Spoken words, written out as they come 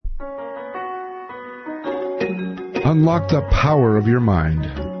Unlock the power of your mind.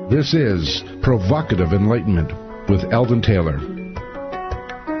 This is Provocative Enlightenment with Eldon Taylor.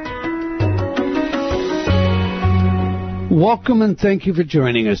 Welcome and thank you for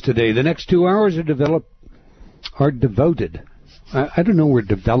joining us today. The next 2 hours are devoted. I don't know where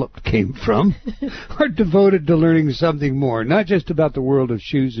developed came from. Are devoted to learning something more, not just about the world of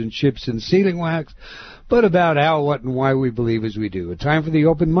shoes and ships and sealing wax, but about how, what, and why we believe as we do. A time for the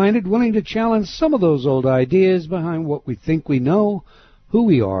open-minded, willing to challenge some of those old ideas behind what we think we know, who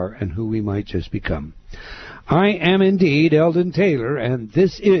we are, and who we might just become. I am indeed Eldon Taylor, and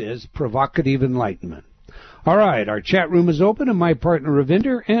this is Provocative Enlightenment. All right, our chat room is open, and my partner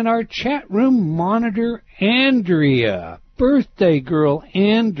Ravinder and our chat room monitor, Andrea. Birthday girl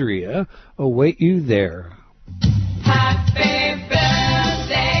Andrea, await you there. Happy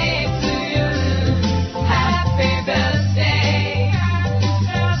birthday to you. Happy birthday.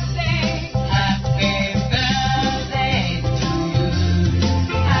 Happy birthday to you.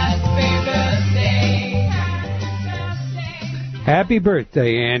 Happy birthday. Happy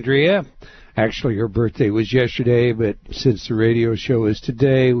birthday, Andrea. Actually, her birthday was yesterday, but since the radio show is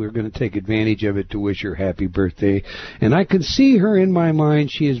today, we're going to take advantage of it to wish her happy birthday. And I can see her in my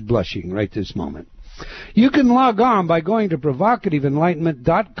mind. She is blushing right this moment. You can log on by going to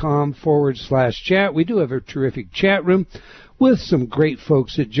provocativeenlightenment.com/chat. We do have a terrific chat room with some great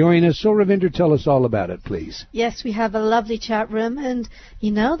folks that join us. So, Ravinder, tell us all about it, please. Yes, we have a lovely chat room, and,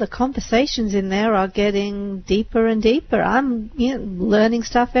 the conversations in there are getting deeper and deeper. I'm learning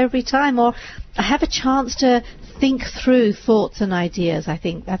stuff every time, or I have a chance to think through thoughts and ideas. I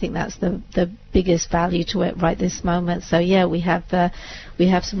think that's the biggest value to it right this moment. So, yeah, we have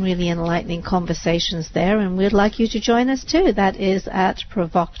some really enlightening conversations there, and we'd like you to join us too. That is at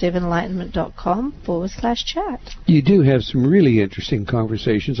provocativeenlightenment.com/chat. You do have some really interesting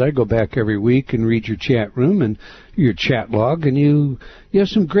conversations. I go back every week and read your chat room and your chat log, and you have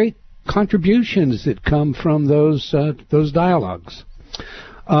some great contributions that come from those dialogues.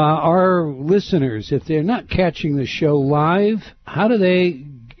 Our listeners, if they're not catching the show live, how do they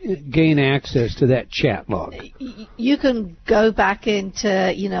gain access to that chat log? You can go back into,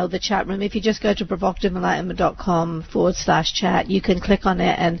 the chat room. If you just go to provocativeenlightenment.com/chat, you can click on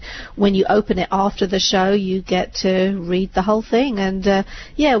it, and when you open it after the show, you get to read the whole thing. And,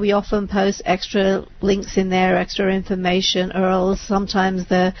 we often post extra links in there, extra information, or sometimes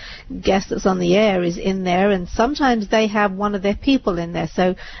the guest that's on the air is in there, and sometimes they have one of their people in there.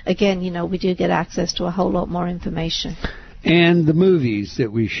 So, again, we do get access to a whole lot more information. And the movies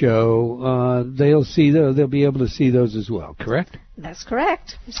that we show, they'll be able to see those as well, correct? That's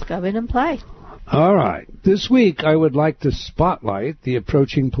correct. Just go in and play. All right. This week, I would like to spotlight the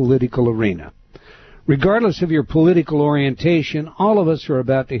approaching political arena. Regardless of your political orientation, all of us are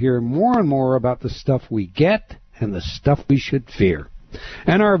about to hear more and more about the stuff we get and the stuff we should fear.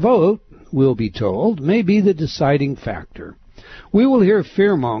 And our vote, we'll be told, may be the deciding factor. We will hear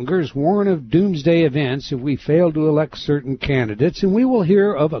fearmongers warn of doomsday events if we fail to elect certain candidates, and we will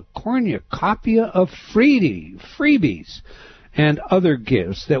hear of a cornucopia of freebies and other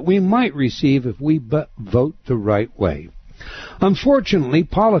gifts that we might receive if we but vote the right way. Unfortunately,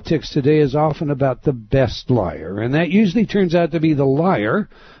 politics today is often about the best liar, and that usually turns out to be the liar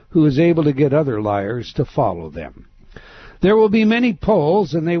who is able to get other liars to follow them. There will be many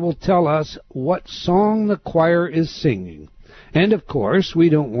polls, and they will tell us what song the choir is singing. And, of course, we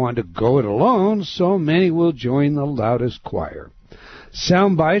don't want to go it alone, so many will join the loudest choir.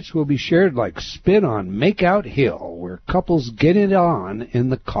 Sound bites will be shared like spit on Makeout Hill, where couples get it on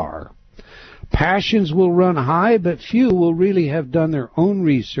in the car. Passions will run high, but few will really have done their own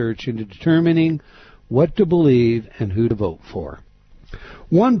research into determining what to believe and who to vote for.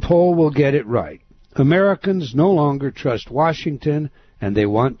 One poll will get it right. Americans no longer trust Washington, and they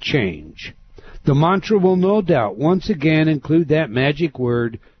want change. The mantra will no doubt once again include that magic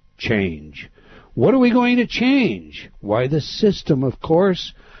word, change. What are we going to change? Why, the system, of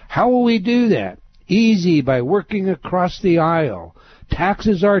course. How will we do that? Easy, by working across the aisle.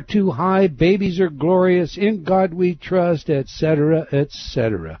 Taxes are too high, babies are glorious, in God we trust, etc.,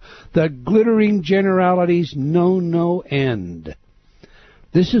 etc. The glittering generalities know no end.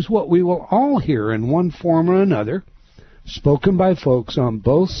 This is what we will all hear in one form or another, spoken by folks on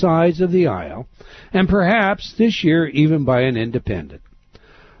both sides of the aisle, and perhaps this year even by an independent.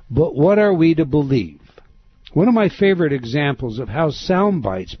 But what are we to believe? One of my favorite examples of how sound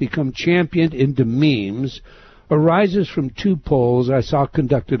bites become championed into memes arises from two polls I saw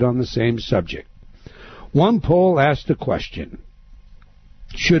conducted on the same subject. One poll asked the question,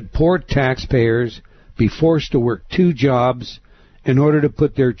 should poor taxpayers be forced to work 2 jobs in order to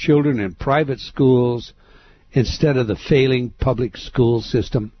put their children in private schools instead of the failing public school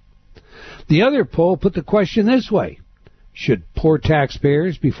system? The other poll put the question this way: should poor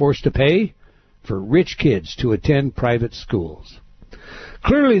taxpayers be forced to pay for rich kids to attend private schools?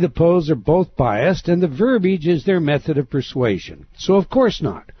 Clearly the polls are both biased, and the verbiage is their method of persuasion. So of course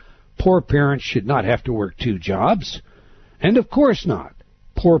not. Poor parents should not have to work 2 jobs. And of course not.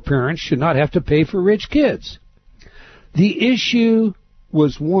 Poor parents should not have to pay for rich kids. The issue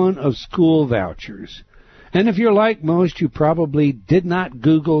was one of school vouchers. And if you're like most, you probably did not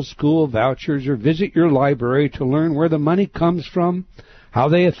Google school vouchers or visit your library to learn where the money comes from, how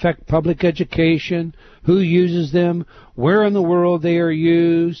they affect public education, who uses them, where in the world they are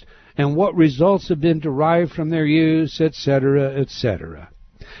used, and what results have been derived from their use, etc., etc.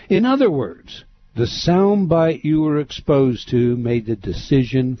 In other words, the soundbite you were exposed to made the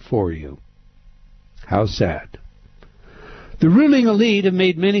decision for you. How sad. The ruling elite have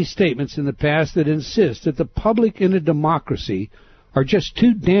made many statements in the past that insist that the public in a democracy are just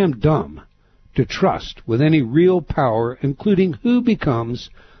too damn dumb to trust with any real power, including who becomes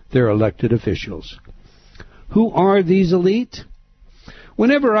their elected officials. Who are these elite?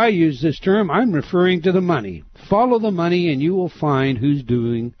 Whenever I use this term, I'm referring to the money. Follow the money and you will find who's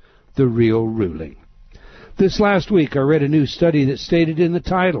doing the real ruling. This last week I read a new study that stated in the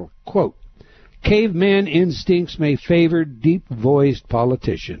title, quote, "Caveman instincts may favor deep-voiced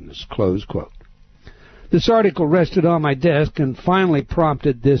politicians," close quote. This article rested on my desk and finally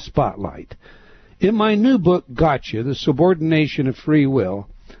prompted this spotlight. In my new book, Gotcha, The Subordination of Free Will,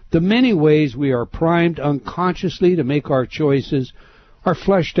 the many ways we are primed unconsciously to make our choices are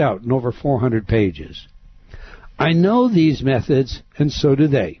fleshed out in over 400 pages. I know these methods, and so do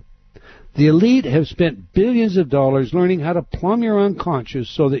they. The elite have spent billions of dollars learning how to plumb your unconscious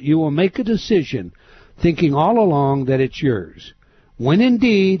so that you will make a decision thinking all along that it's yours, when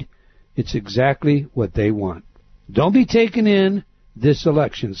indeed it's exactly what they want. Don't be taken in this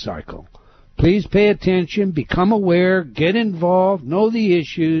election cycle. Please pay attention, become aware, get involved, know the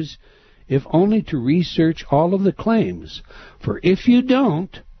issues, if only to research all of the claims. For if you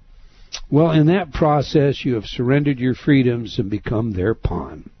don't, well, in that process you have surrendered your freedoms and become their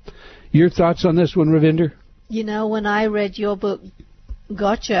pawn. Your thoughts on this one, Ravinder? You know, when I read your book,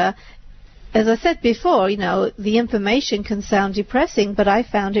 Gotcha, as I said before, you know, the information can sound depressing, but I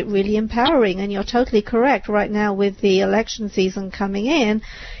found it really empowering, and you're totally correct. Right now, with the election season coming in,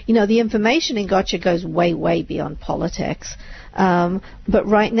 you know, the information in Gotcha goes way, way beyond politics. But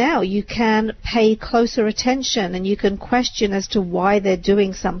right now, you can pay closer attention, and you can question as to why they're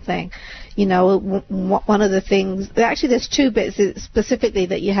doing something. You know, one of the things, actually there's 2 bits specifically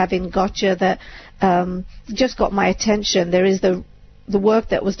that you have in Gotcha that just got my attention. There is the work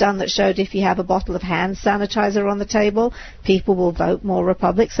that was done that showed if you have a bottle of hand sanitizer on the table, people will vote more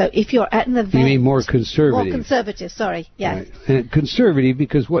Republican. So if you're at an event... You mean more conservative? More conservative, sorry, yes. Right. And conservative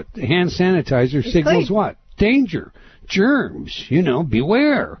because what? Hand sanitizer It's signals clean. what? Danger. Germs. You know,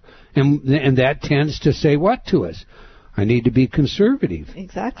 beware. And that tends to say what to us? I need to be conservative.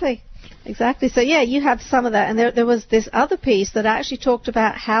 Exactly. So, yeah, you have some of that. And there was this other piece that actually talked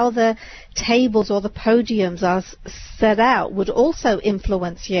about how the tables or the podiums are set out would also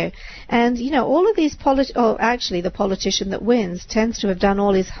influence you. And, you know, all of these actually the politician that wins tends to have done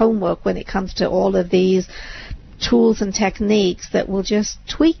all his homework when it comes to all of these tools and techniques that will just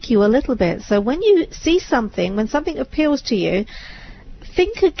tweak you a little bit. So when you see something, when something appeals to you,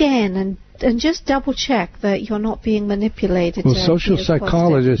 think again and just double check that you're not being manipulated. Well, social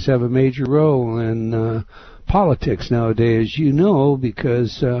psychologists have a major role in politics nowadays, you know,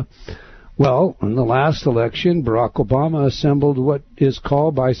 because, well, in the last election, Barack Obama assembled what is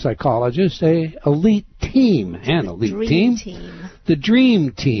called by psychologists a elite team. An elite team. The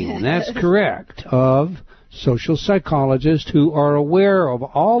dream team, that's correct, of social psychologists who are aware of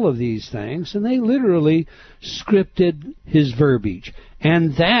all of these things, and they literally scripted his verbiage.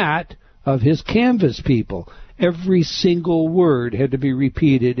 And that of his canvas people. Every single word had to be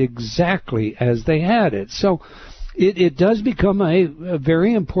repeated exactly as they had it. So it does become a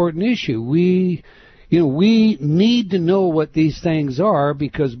very important issue. We need to know what these things are,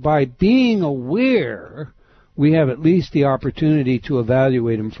 because by being aware, we have at least the opportunity to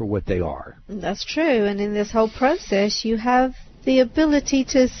evaluate them for what they are. That's true. And in this whole process, you have the ability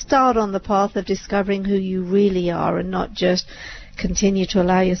to start on the path of discovering who you really are and not just continue to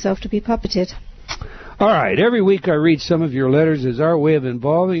allow yourself to be puppeted. All right. Every week I read some of your letters as our way of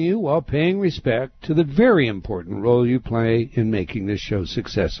involving you while paying respect to the very important role you play in making this show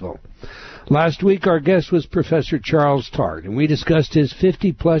successful. Last week our guest was Professor Charles Tart, and we discussed his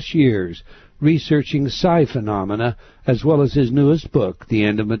 50-plus years researching psi phenomena, as well as his newest book, The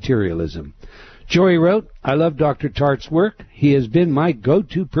End of Materialism. Joey wrote, I love Dr. Tart's work. He has been my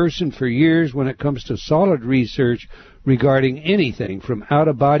go-to person for years when it comes to solid research regarding anything from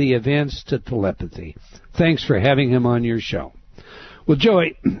out-of-body events to telepathy. Thanks for having him on your show. Well,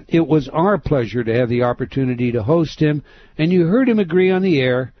 Joey, it was our pleasure to have the opportunity to host him, and you heard him agree on the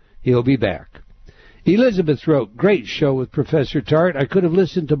air. He'll be back. Elizabeth wrote, great show with Professor Tart. I could have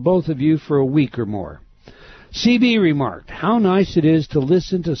listened to both of you for a week or more. CB remarked, how nice it is to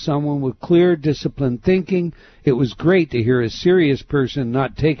listen to someone with clear, disciplined thinking. It was great to hear a serious person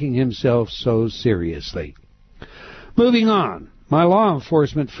not taking himself so seriously. Moving on, my law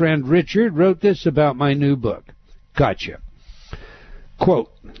enforcement friend Richard wrote this about my new book. Gotcha. Quote,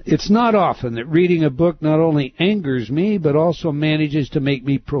 it's not often that reading a book not only angers me, but also manages to make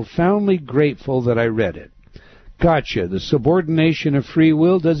me profoundly grateful that I read it. Gotcha. The Subordination of Free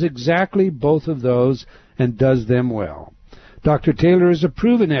Will does exactly both of those and does them well. Dr. Taylor is a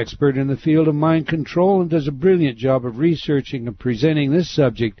proven expert in the field of mind control and does a brilliant job of researching and presenting this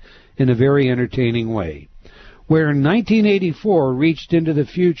subject in a very entertaining way. Where 1984 reached into the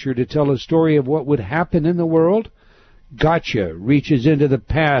future to tell a story of what would happen in the world, Gotcha reaches into the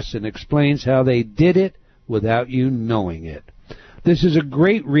past and explains how they did it without you knowing it. This is a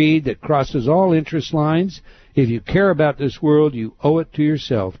great read that crosses all interest lines. If you care about this world, you owe it to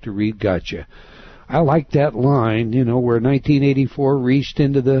yourself to read Gotcha. I like that line, where 1984 reached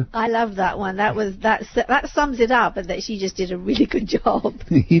into the... I love that one. That sums it up, and that she just did a really good job.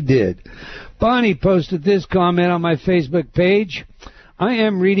 He did. Bonnie posted this comment on my Facebook page. I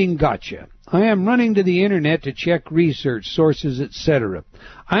am reading Gotcha. I am running to the internet to check research, sources, etc.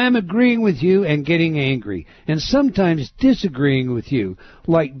 I am agreeing with you and getting angry, and sometimes disagreeing with you,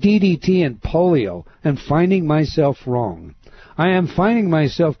 like DDT and polio, and finding myself wrong. I am finding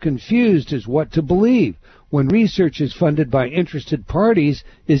myself confused as what to believe. When research is funded by interested parties,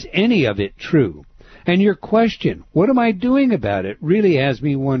 is any of it true? And your question, what am I doing about it, really has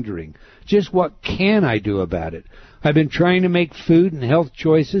me wondering. Just what can I do about it? I've been trying to make food and health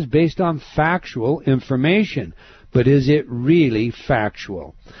choices based on factual information, but is it really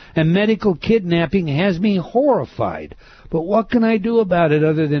factual? And medical kidnapping has me horrified. But what can I do about it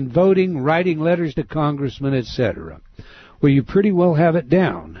other than voting, writing letters to congressmen, etc.? Well, you pretty well have it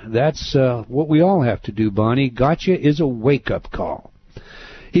down. That's what we all have to do, Bonnie. Gotcha is a wake-up call.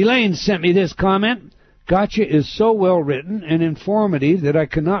 Elaine sent me this comment. Gotcha is so well written and informative that I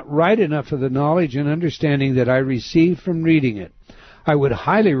cannot write enough of the knowledge and understanding that I receive from reading it. I would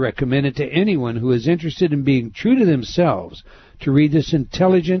highly recommend it to anyone who is interested in being true to themselves to read this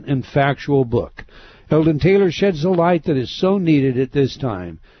intelligent and factual book. Eldon Taylor sheds a light that is so needed at this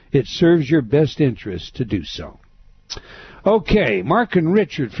time. It serves your best interest to do so. Okay, Mark and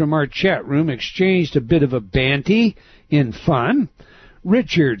Richard from our chat room exchanged a bit of a banty in fun.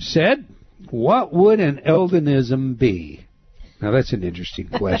 Richard said, what would an Eldonism be? Now that's an interesting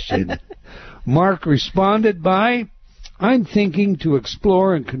question. Mark responded by, I'm thinking to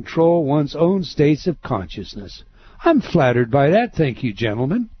explore and control one's own states of consciousness. I'm flattered by that. Thank you,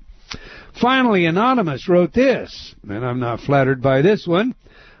 gentlemen. Finally, Anonymous wrote this, and I'm not flattered by this one.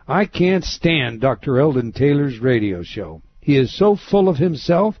 I can't stand Dr. Eldon Taylor's radio show. He is so full of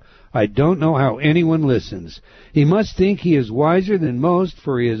himself, I don't know how anyone listens. He must think he is wiser than most,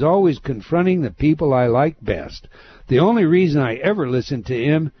 for he is always confronting the people I like best. The only reason I ever listen to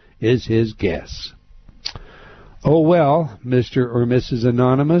him is his guess. Oh, well, Mr. or Mrs.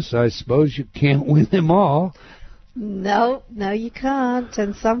 Anonymous, I suppose you can't win them all. No, you can't.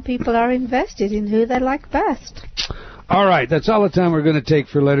 And some people are invested in who they like best. All right, that's all the time we're going to take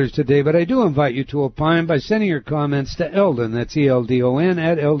for letters today, but I do invite you to opine by sending your comments to Eldon, that's ELDON,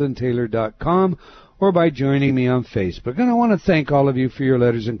 at eldontaylor.com, or by joining me on Facebook. And I want to thank all of you for your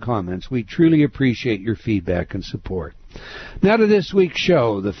letters and comments. We truly appreciate your feedback and support. Now to this week's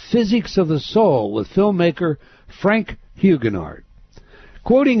show, The Physics of the Soul, with filmmaker Frank Huguenard.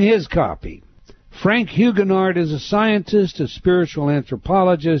 Quoting his copy, Frank Huguenard is a scientist, a spiritual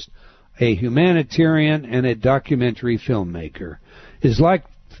anthropologist, a humanitarian, and a documentary filmmaker. His life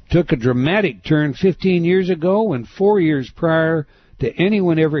took a dramatic turn 15 years ago when 4 years prior to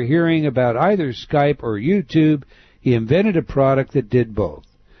anyone ever hearing about either Skype or YouTube, he invented a product that did both.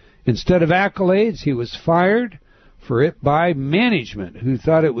 Instead of accolades, he was fired for it by management, who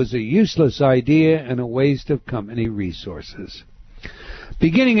thought it was a useless idea and a waste of company resources.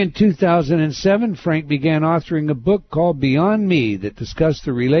 Beginning in 2007, Frank began authoring a book called Beyond Me that discussed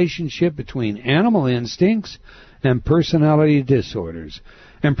the relationship between animal instincts and personality disorders,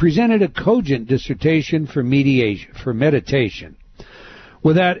 and presented a cogent dissertation for meditation.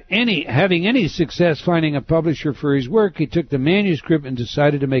 Without having any success finding a publisher for his work, he took the manuscript and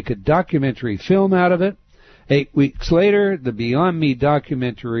decided to make a documentary film out of it. 8 weeks later, the Beyond Me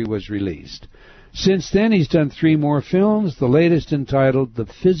documentary was released. Since then, he's done 3 more films, the latest entitled The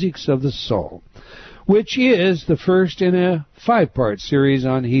Physics of the Soul, which is the first in a 5-part series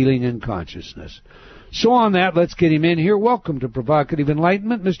on healing and consciousness. So on that, let's get him in here. Welcome to Provocative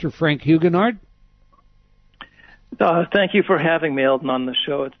Enlightenment, Mr. Frank Huguenard. Thank you for having me, Eldon, on the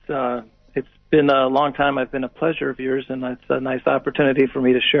show. It's been a long time. I've been a pleasure of yours, and it's a nice opportunity for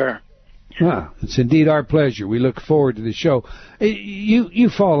me to share. It's indeed our pleasure. We look forward to the show. You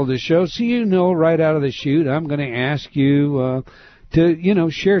follow the show, so you know right out of the chute I'm going to ask you to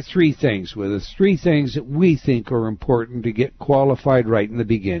share 3 things with us, 3 things that we think are important to get qualified right in the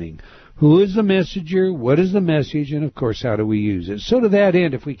beginning. Who is the messenger? What is the message? And, of course, how do we use it? So to that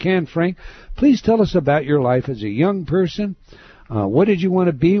end, if we can, Frank, please tell us about your life as a young person. What did you want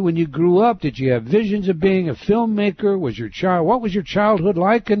to be when you grew up? Did you have visions of being a filmmaker? What was your childhood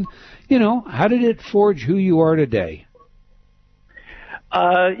like? And, how did it forge who you are today?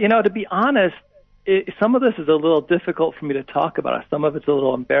 To be honest, some of this is a little difficult for me to talk about. Some of it's a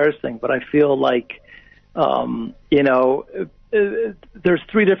little embarrassing, but I feel like, there's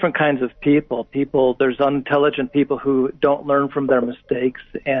 3 different kinds of people. There's unintelligent people who don't learn from their mistakes,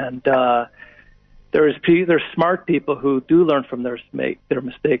 and there's smart people who do learn from their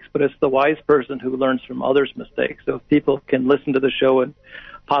mistakes, but it's the wise person who learns from others' mistakes. So if people can listen to the show and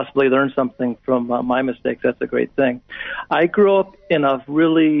possibly learn something from my mistakes, that's a great thing. I grew up in a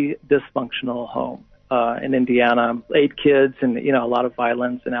really dysfunctional home in Indiana, 8 kids, and a lot of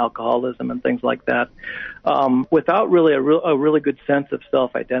violence and alcoholism and things like that, without really a really good sense of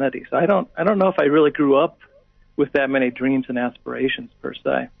self-identity. So I don't know if I really grew up with that many dreams and aspirations per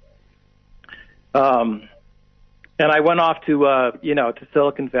se. And I went off to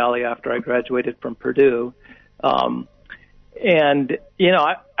Silicon Valley after I graduated from Purdue. And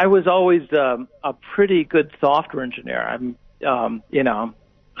I was always a pretty good software engineer.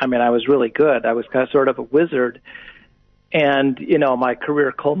 I was really good. I was kind of sort of a wizard. And, my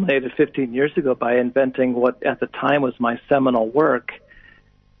career culminated 15 years ago by inventing what at the time was my seminal work.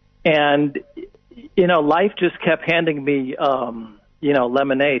 And, life just kept handing me,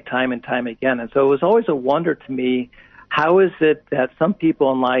 lemonade time and time again. And so it was always a wonder to me, how is it that some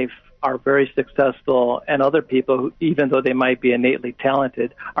people in life are very successful and other people, who, even though they might be innately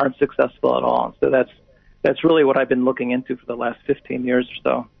talented, aren't successful at all? So that's really what I've been looking into for the last 15 years or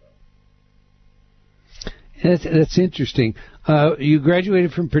so. That's interesting. You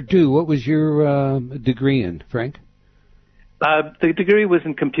graduated from Purdue. What was your degree in, Frank? The degree was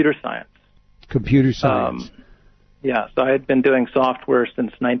in computer science. Computer science. So I had been doing software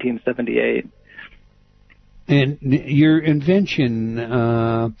since 1978. And your invention,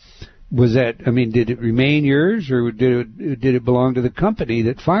 was that, did it remain yours, or did it belong to the company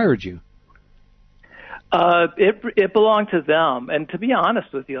that fired you? It belonged to them. And to be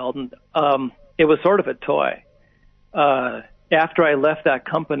honest with you, Alden, it was sort of a toy. After I left that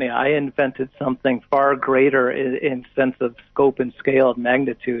company, I invented something far greater in sense of scope and scale and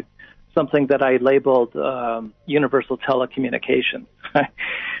magnitude, something that I labeled universal telecommunications.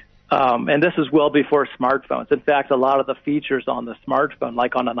 And this is well before smartphones. In fact, a lot of the features on the smartphone,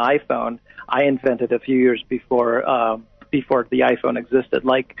 like on an iPhone, I invented a few years before the iPhone existed.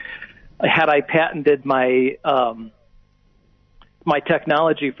 Like, had I patented my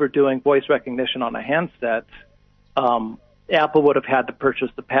technology for doing voice recognition on a handset, Apple would have had to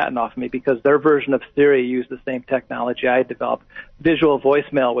purchase the patent off me because their version of Siri used the same technology I developed. Visual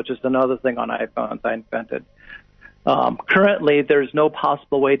voicemail, which is another thing on iPhones I invented. Currently, there's no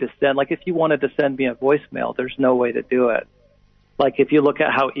possible way to send, like if you wanted to send me a voicemail, there's no way to do it. Like if you look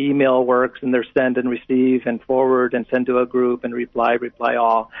at how email works and there's send and receive and forward and send to a group and reply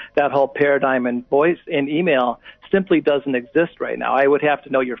all, that whole paradigm in voice and email simply doesn't exist right now. I would have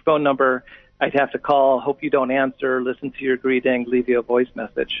to know your phone number. I'd have to call, hope you don't answer, listen to your greeting, leave you a voice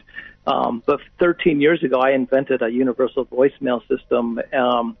message. But 13 years ago, I invented a universal voicemail system.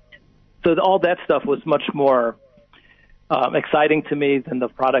 So all that stuff was much more exciting to me than the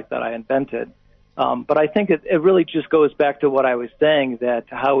product that I invented. But I think it really just goes back to what I was saying, that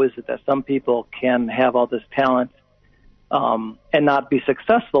how is it that some people can have all this talent and not be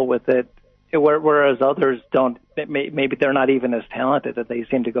successful with it, whereas others don't. Maybe they're not even as talented, that they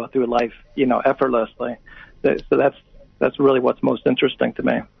seem to go through life, effortlessly. So that's really what's most interesting to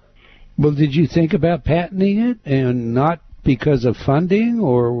me. Well, did you think about patenting it and not because of funding,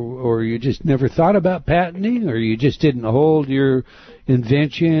 or you just never thought about patenting, or you just didn't hold your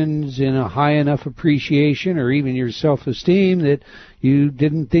inventions in a high enough appreciation or even your self-esteem that you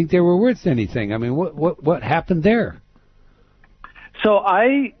didn't think they were worth anything? I mean, what happened there? So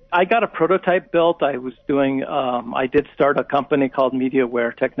I got a prototype built. I was doing, I did start a company called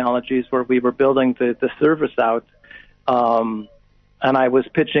MediaWare Technologies where we were building the service out. And I was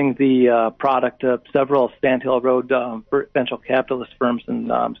pitching the product to several Sand Hill Road venture capitalist firms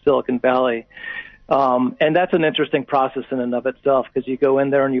in Silicon Valley. And that's an interesting process in and of itself, because you go in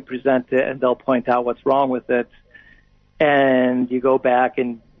there and you present it and they'll point out what's wrong with it. And you go back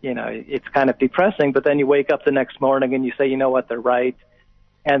and, you know, it's kind of depressing, but then you wake up the next morning and you say, you know what, they're right.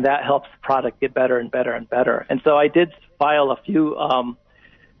 And that helps the product get better and better and better. And so I did file a few,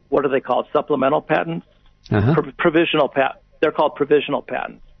 what are they called, supplemental patents? Provisional patents. They're called provisional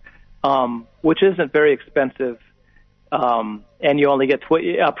patents, which isn't very expensive. And you only get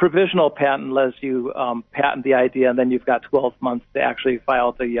a provisional patent lets you patent the idea, and then you've got 12 months to actually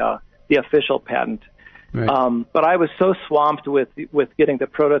file the official patent. Right. But I was so swamped with getting the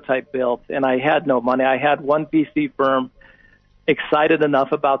prototype built, and I had no money. I had one VC firm excited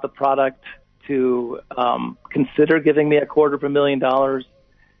enough about the product to consider giving me $250,000.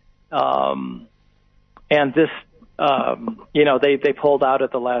 And this, you know, they pulled out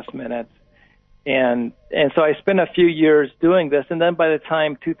at the last minute. And so I spent a few years doing this, and then by the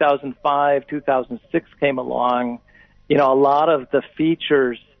time 2005, 2006 came along, you know, a lot of the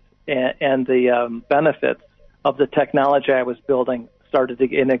features and the benefits of the technology I was building started to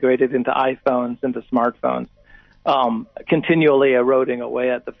get integrated into iPhones, into smartphones, continually eroding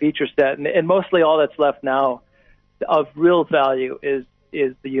away at the feature set. And mostly all that's left now of real value is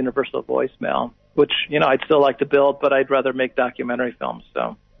the universal voicemail, which, you know, I'd still like to build, but I'd rather make documentary films.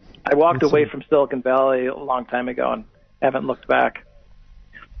 So I walked away from Silicon Valley a long time ago and haven't looked back.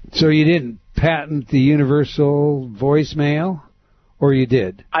 So you didn't patent the universal voicemail, or you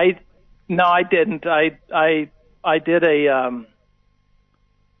did? No, I didn't. I did a,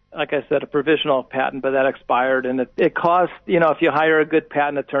 like I said, a provisional patent, but that expired, and it cost, you know, if you hire a good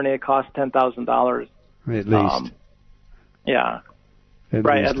patent attorney, it costs $10,000. At least. Yeah. At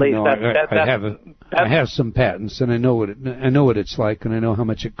least. No, I have some patents, and I know what it's like, and I know how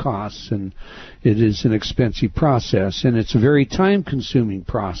much it costs, and it is an expensive process, and it's a very time-consuming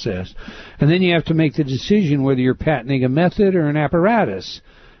process. And then you have to make the decision whether you're patenting a method or an apparatus.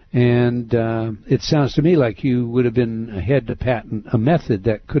 And it sounds to me like you would have been ahead to patent a method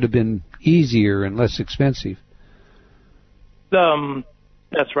that could have been easier and less expensive.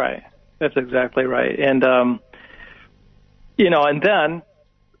 That's right. That's exactly right. And you know, and then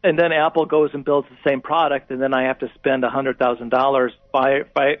Apple goes and builds the same product, and then I have to spend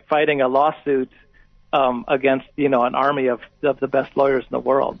 $100,000 fighting a lawsuit against, you know, an army of the best lawyers in the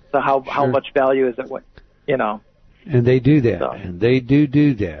world. So how much value is it? You know. And they do that, and they do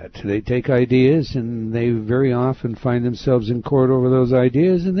that. They take ideas, and they very often find themselves in court over those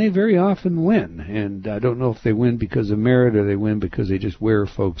ideas, and they very often win. And I don't know if they win because of merit or they win because they just wear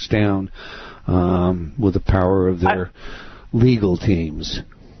folks down with the power of their legal teams.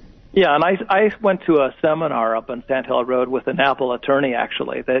 Yeah, and I went to a seminar up on Sand Hill Road with an Apple attorney,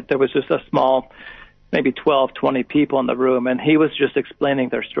 actually. There was just a small, maybe 12, 20 people in the room, and he was just explaining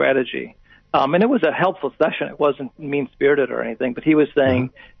their strategy. And it was a helpful session. It wasn't mean-spirited or anything, but he was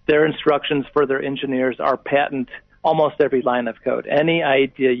saying their instructions for their engineers are patent almost every line of code. Any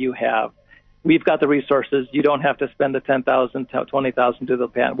idea you have, we've got the resources. You don't have to spend the $10,000, $20,000 to do the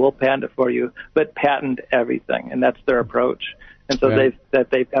patent. We'll patent it for you, but patent everything, and that's their approach. And so they've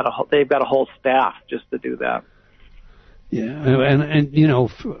got a whole staff just to do that. Yeah, and you know,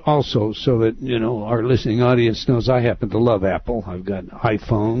 also so that, you know, our listening audience knows, I happen to love Apple. I've got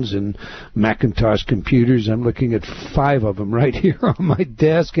iPhones and Macintosh computers. I'm looking at 5 of them right here on my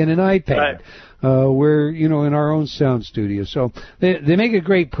desk, and an iPad. Right. We're, you know, in our own sound studio. So they make a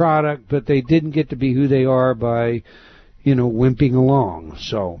great product, but they didn't get to be who they are by, you know, wimping along.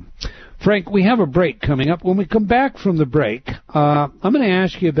 So, Frank, we have a break coming up. When we come back from the break, I'm going to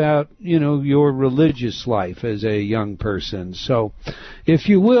ask you about, you know, your religious life as a young person. So, if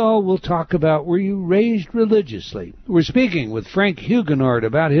you will, we'll talk about, were you raised religiously? We're speaking with Frank Huguenard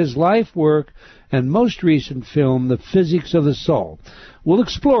about his life, work, and most recent film, The Physics of the Soul. We'll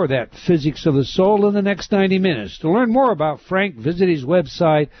explore that physics of the soul in the next 90 minutes. To learn more about Frank, visit his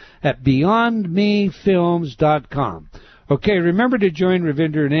website at BeyondMeFilms.com. Okay, remember to join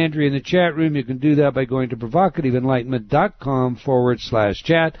Ravinder and Andrea in the chat room. You can do that by going to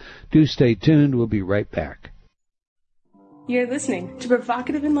provocativeenlightenment.com/chat. Do stay tuned. We'll be right back. You're listening to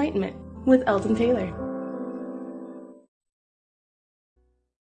Provocative Enlightenment with Eldon Taylor.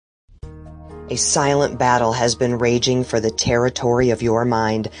 A silent battle has been raging for the territory of your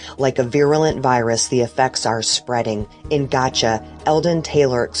mind. Like a virulent virus, the effects are spreading. In Gotcha, Eldon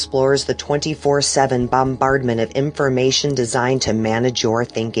Taylor explores the 24/7 bombardment of information designed to manage your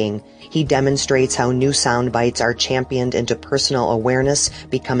thinking. He demonstrates how new sound bites are championed into personal awareness,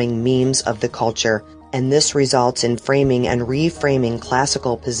 becoming memes of the culture. And this results in framing and reframing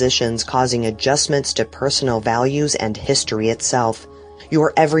classical positions, causing adjustments to personal values and history itself.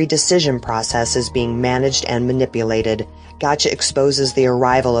 Your every decision process is being managed and manipulated. Gotcha exposes the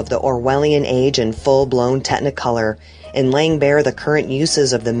arrival of the Orwellian age in full-blown technicolor. In laying bare the current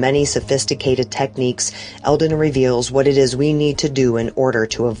uses of the many sophisticated techniques, Eldon reveals what it is we need to do in order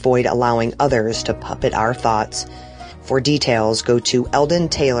to avoid allowing others to puppet our thoughts. For details, go to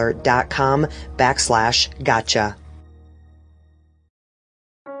eldontaylor.com/gotcha.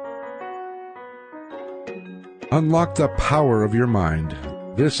 Unlock the power of your mind.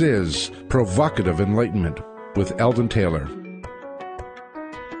 This is Provocative Enlightenment with Eldon Taylor.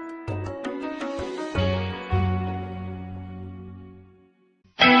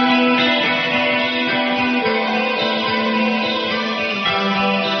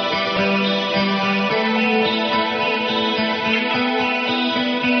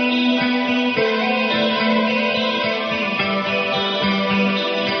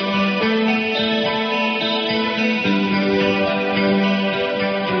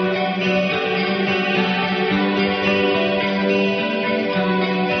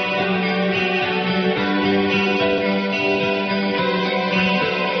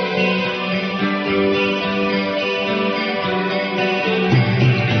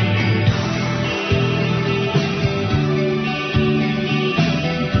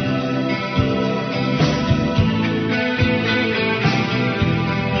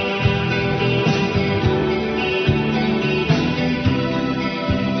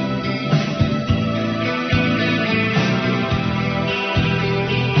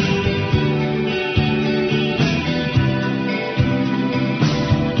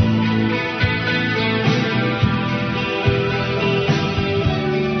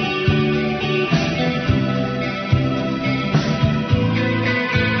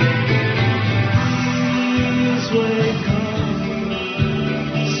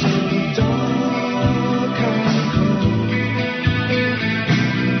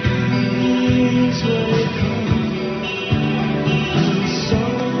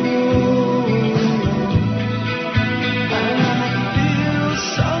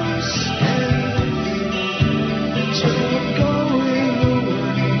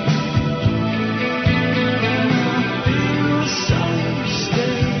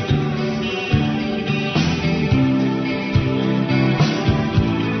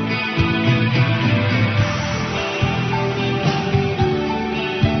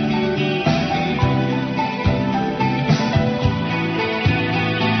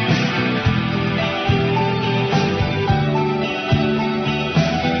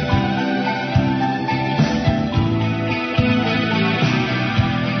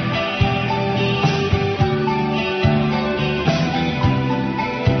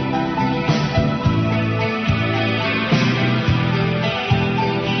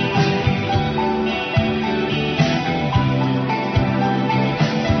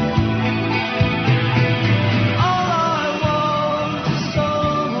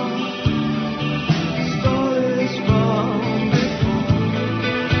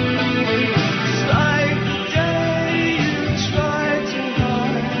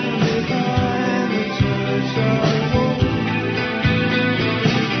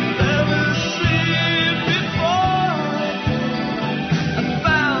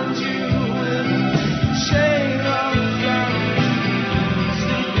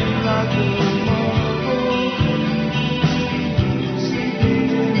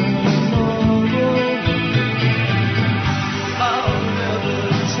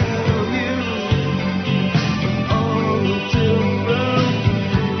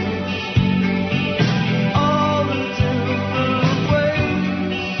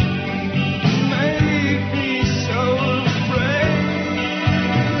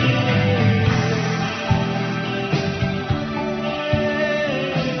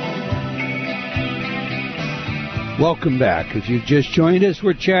 Welcome back. If you've just joined us,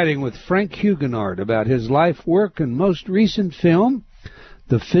 we're chatting with Frank Huguenard about his life, work, and most recent film,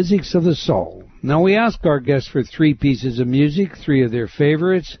 The Physics of the Soul. Now, we ask our guests for 3 pieces of music, 3 of their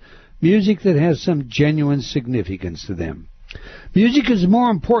favorites, music that has some genuine significance to them. Music is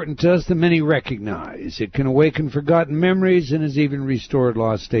more important to us than many recognize. It can awaken forgotten memories and has even restored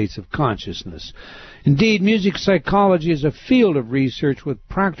lost states of consciousness. Indeed, music psychology is a field of research with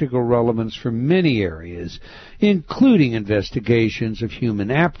practical relevance for many areas, including investigations of human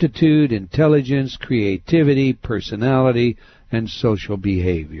aptitude, intelligence, creativity, personality, and social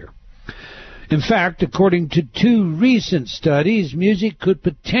behavior. In fact, according to 2 recent studies, music could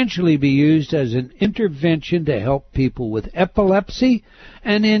potentially be used as an intervention to help people with epilepsy,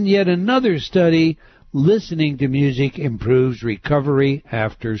 and in yet another study, listening to music improves recovery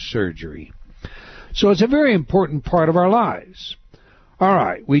after surgery. So it's a very important part of our lives. All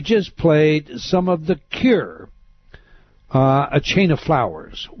right, we just played some of The Cure, A Chain of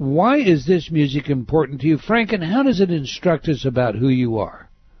Flowers. Why is this music important to you, Frank, and how does it instruct us about who you are?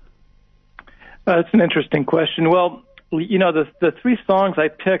 That's an interesting question. Well, the 3 songs I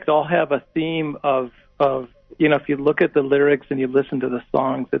picked all have a theme of if you look at the lyrics and you listen to the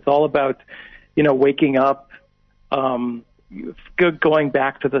songs, it's all about, waking up, going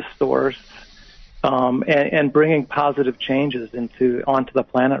back to the source, and bringing positive changes onto the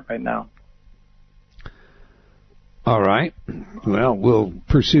planet right now. All right. Well, we'll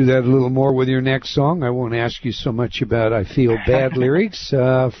pursue that a little more with your next song. I won't ask you so much about I Feel Bad lyrics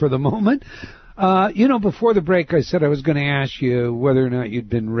for the moment. Before the break, I said I was going to ask you whether or not you'd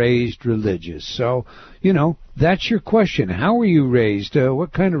been raised religious. So, that's your question. How were you raised?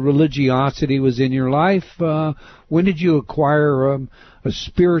 What kind of religiosity was in your life? When did you acquire a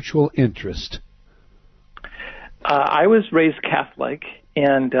spiritual interest? I was raised Catholic,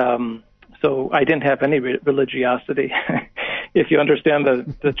 and so I didn't have any religiosity. If you understand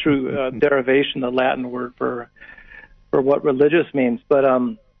the true derivation, the Latin word for what religious means. But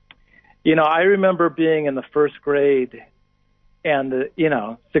I remember being in the first grade and,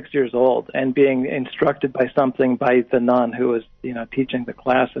 6 years old and being instructed by the nun who was, teaching the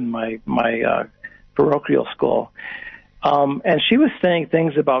class in my parochial school. And she was saying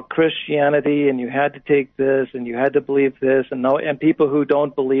things about Christianity, and you had to take this and you had to believe this, and people who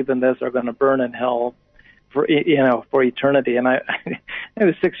don't believe in this are going to burn in hell for eternity. And I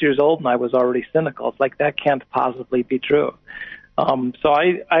was 6 years old and I was already cynical. It's like, that can't possibly be true. So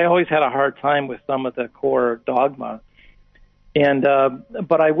I always had a hard time with some of the core dogma. And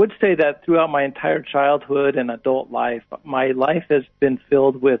but I would say that throughout my entire childhood and adult life, my life has been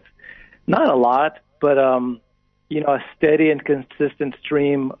filled with not a lot, but a steady and consistent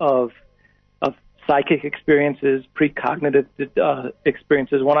stream of psychic experiences, precognitive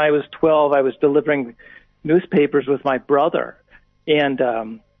experiences. When I was 12, I was delivering newspapers with my brother, and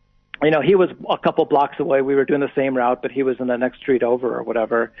he was a couple blocks away. We were doing the same route, but he was in the next street over or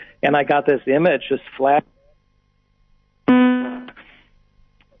whatever. And I got this image just flat,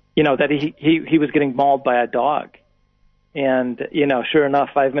 that he was getting mauled by a dog. And, sure enough,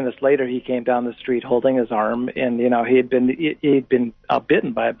 5 minutes later, he came down the street holding his arm, and, he'd been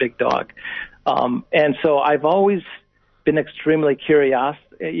bitten by a big dog. And so I've always been extremely curious,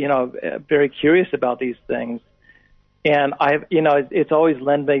 very curious about these things. And it's always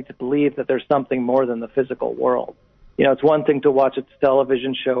led me to believe that there's something more than the physical world. It's one thing to watch a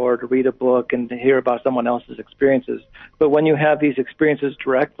television show or to read a book and to hear about someone else's experiences. But when you have these experiences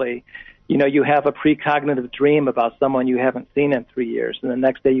directly, you have a precognitive dream about someone you haven't seen in 3 years. And the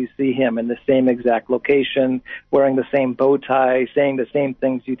next day you see him in the same exact location, wearing the same bow tie, saying the same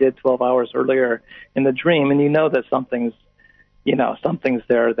things you did 12 hours earlier in the dream. And that something's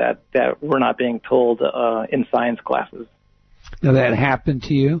there that we're not being told in science classes. Now, that happened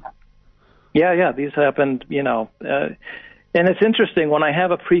to you? Yeah, these happened, and it's interesting, when I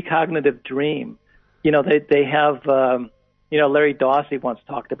have a precognitive dream, they have, Larry Dawsey once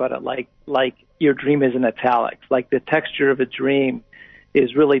talked about it like your dream is in italics, like the texture of a dream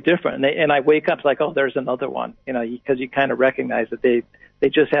is really different. And I wake up, it's like, oh, there's another one, because you kind of recognize that they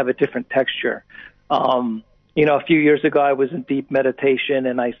just have a different texture. A few years ago, I was in deep meditation,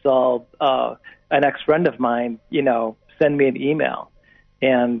 and I saw an ex-friend of mine, send me an email.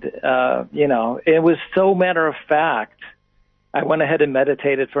 And, it was so matter of fact. I went ahead and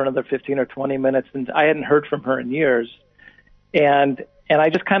meditated for another 15 or 20 minutes, and I hadn't heard from her in years. And I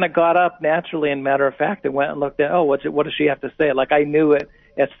just kind of got up naturally and matter of fact and went and looked at, what does she have to say? Like, I knew it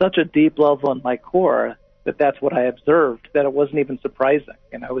at such a deep level in my core that that's what I observed, that it wasn't even surprising.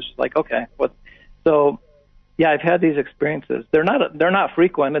 And I was just like, okay, what? So, yeah, I've had these experiences. They're not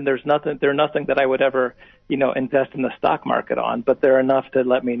frequent, and they're nothing that I would ever, invest in the stock market on, but they're enough to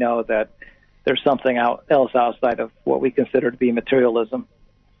let me know that there's something else outside of what we consider to be materialism.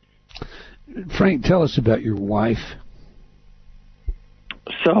 Frank, tell us about your wife.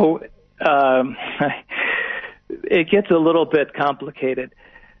 So, it gets a little bit complicated.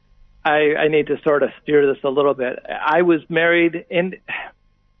 I need to sort of steer this a little bit. I was married, and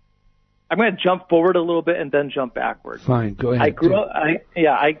I'm going to jump forward a little bit and then jump backward. Fine, go ahead. I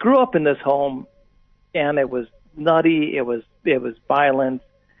grew up in this home, and it was nutty. It was violent,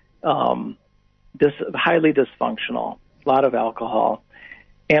 highly dysfunctional, a lot of alcohol,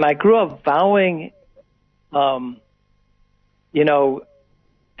 and I grew up vowing, to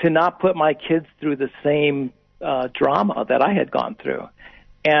not put my kids through the same drama that I had gone through,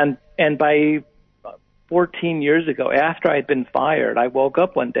 and by 14 years ago, after I'd been fired, I woke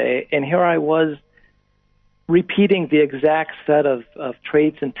up one day, and here I was repeating the exact set of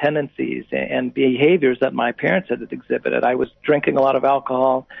traits and tendencies and behaviors that my parents had exhibited. I was drinking a lot of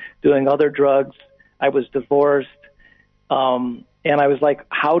alcohol, doing other drugs. I was divorced. And I was like,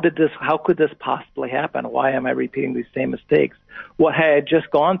 how could this possibly happen? Why am I repeating these same mistakes? What I had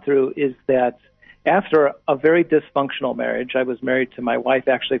just gone through is that after a very dysfunctional marriage, I was married to my wife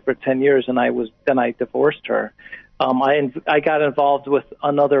actually for 10 years, and then I divorced her. I got involved with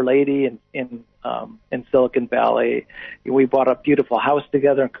another lady in Silicon Valley. We bought a beautiful house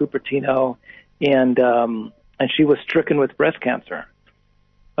together in Cupertino, and she was stricken with breast cancer.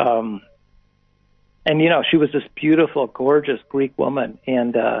 And she was this beautiful, gorgeous Greek woman.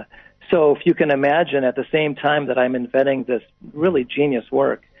 And so if you can imagine, at the same time that I'm inventing this really genius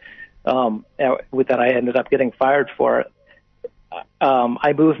work that I ended up getting fired for,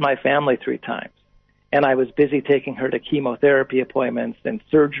 I moved my family 3 times. And I was busy taking her to chemotherapy appointments and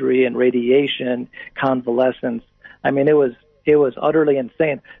surgery and radiation, convalescence. I mean, it was utterly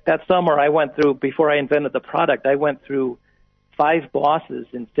insane. That summer I went through, before I invented the product, I went through 5 bosses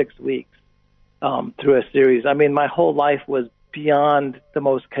in 6 weeks through a series. I mean, my whole life was beyond the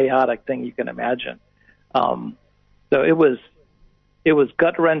most chaotic thing you can imagine. So it was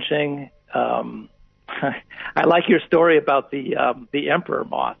gut-wrenching. I like your story about the emperor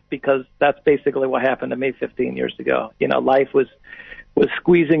moth, because that's basically what happened to me 15 years ago. Life was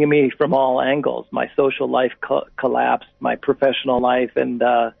squeezing me from all angles. My social life collapsed, my professional life, and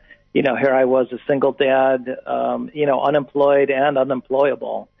here I was, a single dad, unemployed and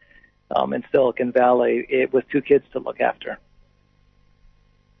unemployable in Silicon Valley with 2 kids to look after.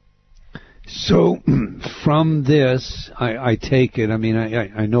 So from this, I take it, I mean,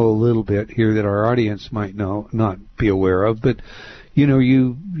 I know a little bit here that our audience might not be aware of, but,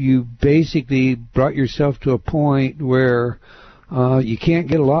 you basically brought yourself to a point where you can't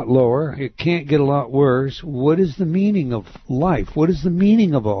get a lot lower, it can't get a lot worse. What is the meaning of life? What is the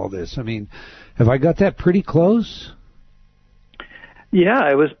meaning of all this? I mean, have I got that pretty close? Yeah,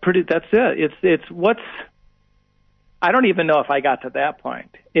 it was pretty, that's it. It's I don't even know if I got to that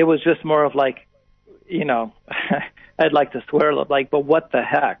point. It was just more of like, I'd like to swear, like, but what the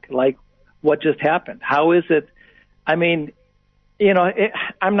heck? Like, what just happened? How is it? I mean,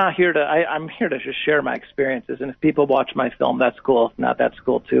 I'm not here to, I'm here to just share my experiences. And if people watch my film, that's cool. If not, that's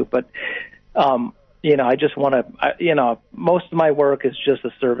cool too. But, I just want to, most of my work is just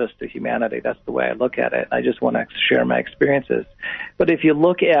a service to humanity. That's the way I look at it. I just want to share my experiences. But if you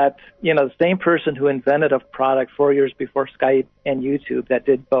look at, the same person who invented a product 4 years before Skype and YouTube that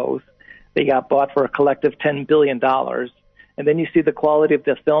did both, they got bought for a collective $10 billion. And then you see the quality of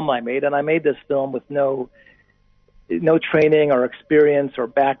the film I made. And I made this film with no training or experience or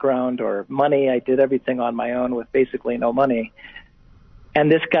background or money. I did everything on my own with basically no money.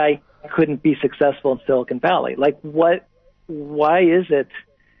 And this guy couldn't be successful in Silicon Valley. Like, why is it,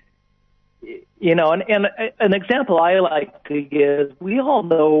 and an example I like to give, we all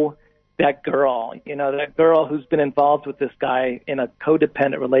know that girl, that girl who's been involved with this guy in a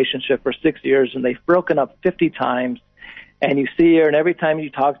codependent relationship for 6 years, and they've broken up 50 times, and you see her, and every time you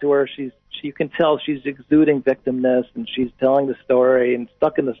talk to her, you can tell she's exuding victimness, and she's telling the story and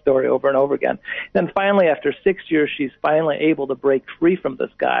stuck in the story over and over again. Then finally, after 6 years, she's finally able to break free from this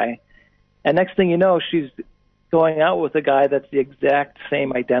guy. And next thing you know, she's going out with a guy that's the exact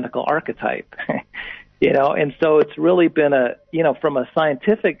same identical archetype, and so it's really been from a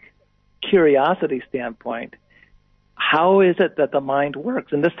scientific curiosity standpoint, how is it that the mind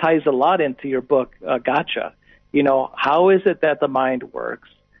works? And this ties a lot into your book, Gotcha. How is it that the mind works?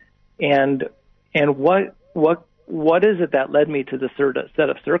 And what is it that led me to the third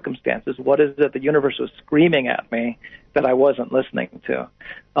set of circumstances? What is it the universe was screaming at me that I wasn't listening to?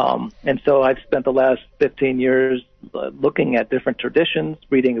 And so I've spent the last 15 years looking at different traditions,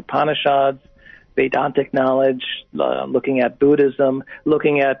 reading Upanishads, Vedantic knowledge, looking at Buddhism,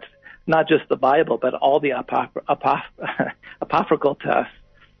 looking at not just the Bible, but all the apocryphal texts,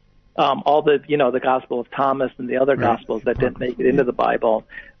 all the Gospel of Thomas and the other Gospels that didn't make it into the Bible.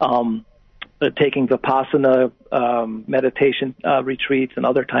 taking Vipassana meditation retreats and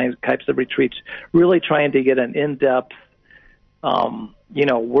other types of retreats, really trying to get an in-depth,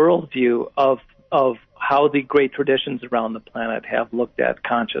 worldview of how the great traditions around the planet have looked at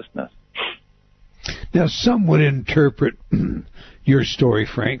consciousness. Now, some would interpret your story,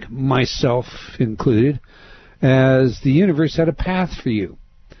 Frank, myself included, as the universe had a path for you.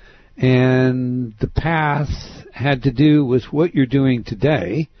 And the path had to do with what you're doing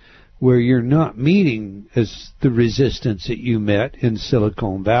today, where you're not meeting as the resistance that you met in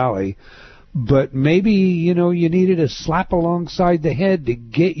Silicon Valley, but maybe, you needed a slap alongside the head to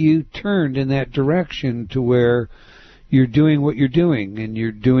get you turned in that direction to where you're doing what you're doing, and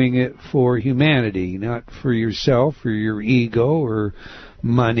you're doing it for humanity, not for yourself or your ego or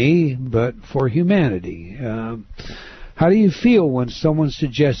money, but for humanity. How do you feel when someone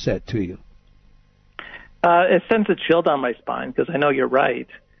suggests that to you? It sends a chill down my spine because I know you're right.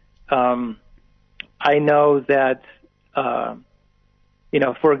 I know that,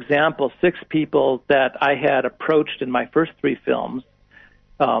 for example, 6 people that I had approached in my first 3 films,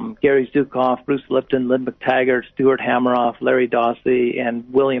 Gary Zukav, Bruce Lipton, Lynn McTaggart, Stuart Hameroff, Larry Dawsey,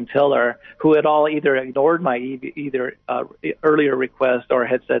 and William Tiller, who had all either ignored my earlier request or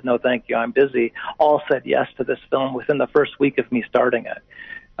had said, no, thank you, I'm busy, all said yes to this film within the first week of me starting it.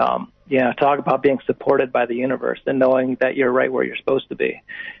 Talk about being supported by the universe and knowing that you're right where you're supposed to be.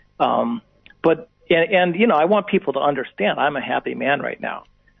 I want people to understand I'm a happy man right now.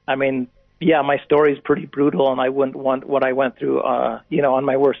 I mean, yeah, my story is pretty brutal, and I wouldn't want what I went through, on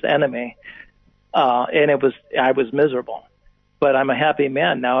my worst enemy. And I was miserable. But I'm a happy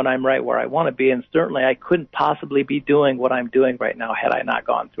man now, and I'm right where I want to be. And certainly I couldn't possibly be doing what I'm doing right now had I not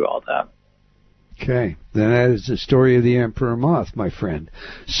gone through all that. Okay. Then that is the story of the Emperor Moth, my friend.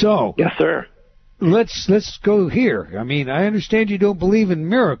 So. Yes, sir. Let's go here. I mean, I understand you don't believe in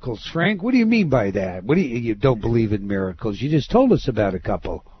miracles, Frank. What do you mean by that? What do you don't believe in miracles? You just told us about a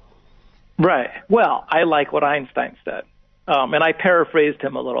couple. Right. Well, I like what Einstein said, and I paraphrased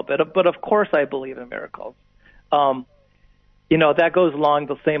him a little bit, but of course I believe in miracles. That goes along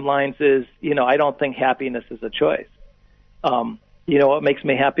the same lines as, I don't think happiness is a choice. What makes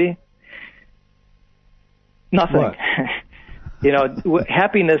me happy? Nothing. What?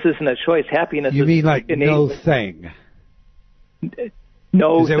 Happiness isn't a choice. Happiness you is mean like innate. no thing?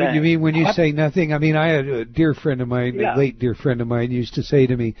 No Is that thing. what you mean when you say nothing? I mean, I had a dear friend of mine, a late dear friend of mine, used to say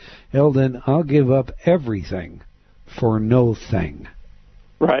to me, Eldon, I'll give up everything for no thing.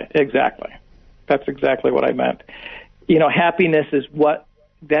 Right, exactly. That's exactly what I meant. Happiness is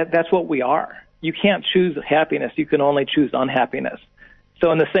that's what we are. You can't choose happiness. You can only choose unhappiness.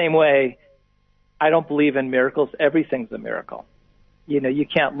 So in the same way, I don't believe in miracles. Everything's a miracle. You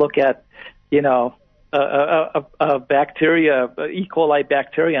can't look at, a bacteria, E. coli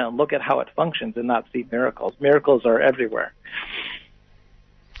bacteria, and look at how it functions and not see miracles. Miracles are everywhere.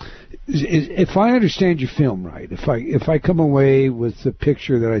 If I understand your film right, if I come away with the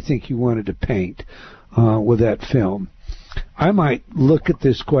picture that I think you wanted to paint with that film, I might look at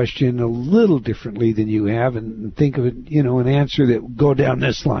this question a little differently than you have and think of it, an answer that would go down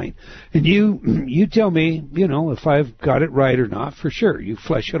this line. And you tell me, if I've got it right or not, for sure. You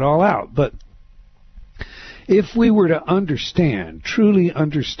flesh it all out. But if we were to truly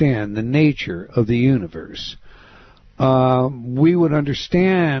understand the nature of the universe, we would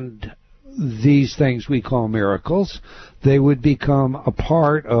understand these things we call miracles. They would become a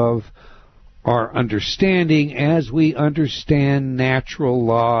part of our understanding as we understand natural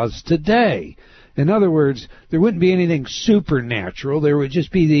laws today. In other words, there wouldn't be anything supernatural. There would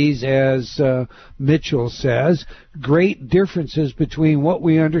just be these, as Mitchell says, great differences between what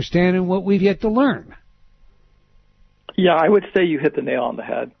we understand and what we've yet to learn. Yeah, I would say you hit the nail on the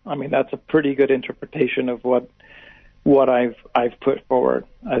head. I mean, that's a pretty good interpretation of what I've put forward.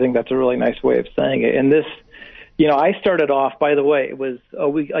 I think that's a really nice way of saying it. And this, I started off, by the way, it was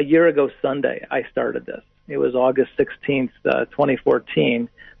a year ago Sunday I started this. It was August 16th, 2014.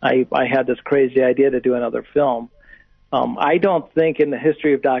 I had this crazy idea to do another film. I don't think in the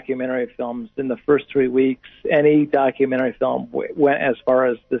history of documentary films, in the first 3 weeks, any documentary film went as far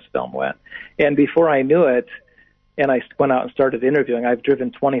as this film went. And before I knew it, and I went out and started interviewing, I've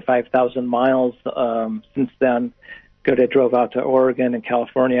driven 25,000 miles since then. I drove out to Oregon and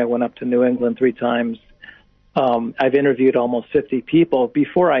California. I went up to New England 3 times. I've interviewed almost 50 people.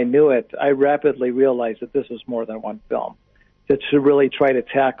 Before I knew it, I rapidly realized that this was more than one film. To really try to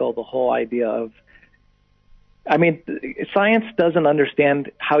tackle the whole idea of, science doesn't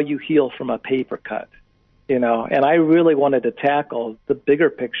understand how you heal from a paper cut, and I really wanted to tackle the bigger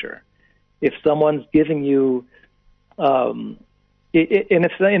picture. If someone's giving you,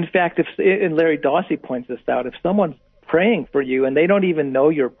 and Larry Dawsey points this out, if someone's praying for you and they don't even know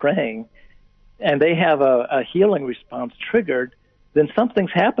you're praying, and they have a healing response triggered, then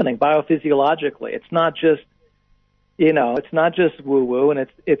something's happening biophysiologically. It's not just, it's not just woo-woo, and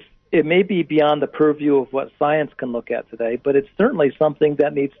it may be beyond the purview of what science can look at today, but it's certainly something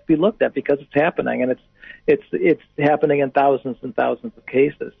that needs to be looked at because it's happening, and it's happening in thousands and thousands of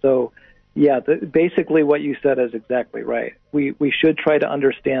cases. So, yeah, basically what you said is exactly right. We should try to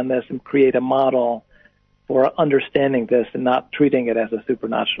understand this and create a model for understanding this and not treating it as a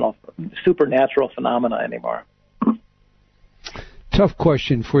supernatural phenomena anymore. Tough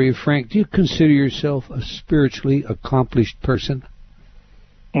question for you, Frank. Do you consider yourself a spiritually accomplished person?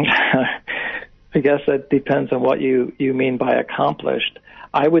 I guess that depends on what you mean by accomplished.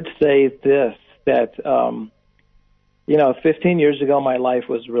 I would say this, that, 15 years ago, my life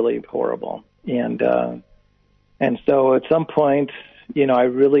was really horrible. And so at some point, I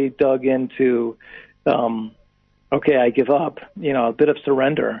really dug into, I give up, a bit of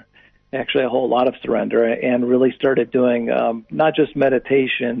surrender, actually a whole lot of surrender, and really started doing, not just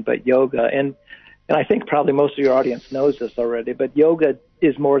meditation, but yoga. And I think probably most of your audience knows this already, but yoga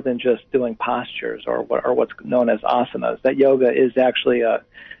is more than just doing postures or what's known as asanas. That yoga is actually an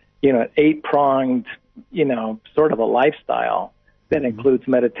 8-pronged, sort of a lifestyle that includes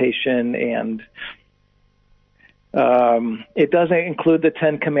meditation, and it doesn't include the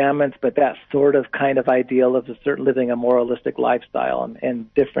 10 Commandments, but that sort of kind of ideal of living a moralistic lifestyle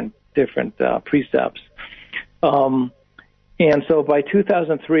and different precepts. And so by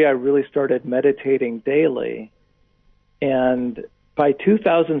 2003, I really started meditating daily. And by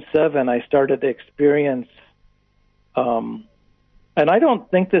 2007, I started to experience, and I don't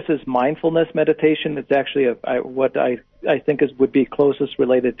think this is mindfulness meditation. It's actually what I think would be closest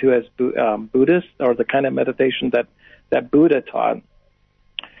related to as Buddhist, or the kind of meditation that Buddha taught.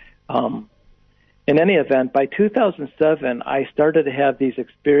 In any event, by 2007, I started to have these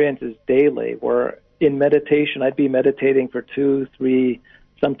experiences daily where in meditation, I'd be meditating for 2, 3,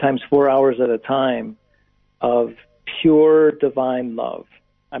 sometimes 4 hours at a time of pure divine love.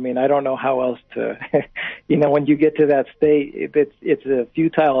 I mean, I don't know how else to, when you get to that state, it's a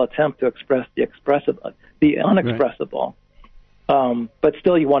futile attempt to express the unexpressible. Right. But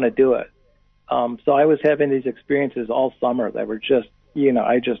still you want to do it. So I was having these experiences all summer that were just,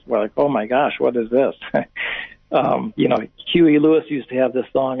 I just were like, oh my gosh, what is this? Huey Lewis used to have this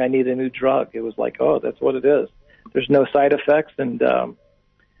song, I Need a New Drug. It was like, oh, that's what it is. There's no side effects. And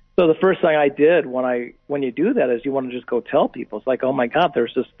so the first thing I did when you do that is you want to just go tell people. It's like, oh my God,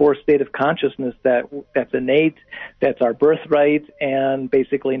 there's this fourth state of consciousness that's innate, that's our birthright, and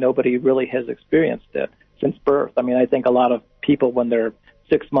basically nobody really has experienced it since birth. I mean, I think a lot of people when they're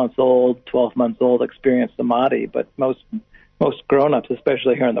 6 months old, 12 months old experience samadhi, but most grown-ups,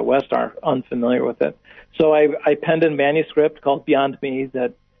 especially here in the West, are unfamiliar with it. So I penned a manuscript called Beyond Me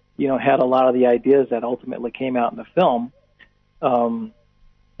that, had a lot of the ideas that ultimately came out in the film.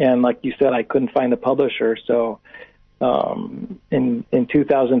 And like you said, I couldn't find a publisher. So in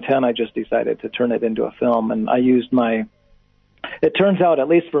 2010, I just decided to turn it into a film. And I used it turns out, at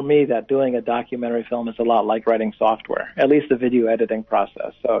least for me, that doing a documentary film is a lot like writing software, at least the video editing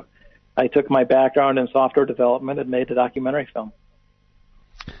process. So I took my background in software development and made a documentary film.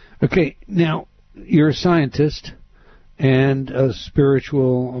 Okay, now you're a scientist and a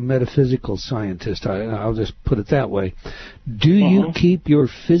spiritual, metaphysical scientist. I'll just put it that way. Do you keep your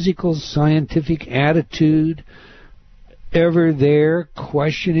physical, scientific attitude ever there,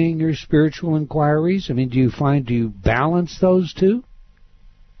 questioning your spiritual inquiries? I mean, do you balance those two?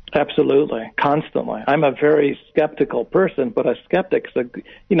 Absolutely, constantly. I'm a very skeptical person, but a skeptic,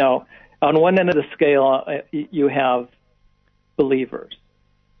 on one end of the scale, you have believers,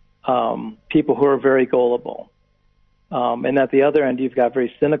 people who are very gullible. And at the other end, you've got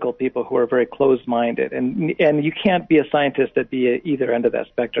very cynical people who are very closed-minded. And you can't be a scientist at either end of that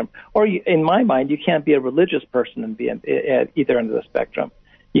spectrum. Or in my mind, you can't be a religious person and be at either end of the spectrum.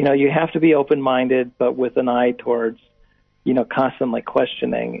 You have to be open-minded, but with an eye towards, constantly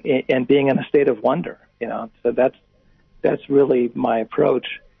questioning and being in a state of wonder. So that's really my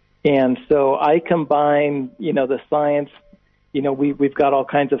approach. And so I combine, the science. We've got all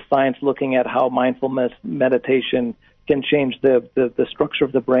kinds of science looking at how mindfulness meditation can change the structure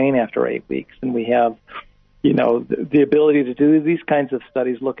of the brain after 8 weeks. And we have, the ability to do these kinds of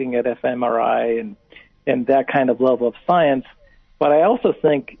studies looking at fMRI and that kind of level of science. But I also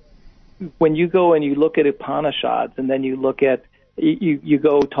think when you go and you look at Upanishads and then you look at, you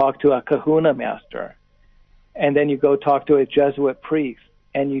go talk to a kahuna master and then you go talk to a Jesuit priest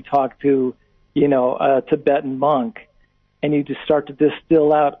and you talk to, a Tibetan monk, and you just start to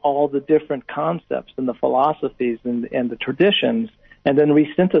distill out all the different concepts and the philosophies and the traditions, and then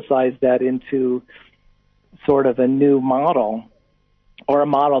resynthesize that into sort of a new model, or a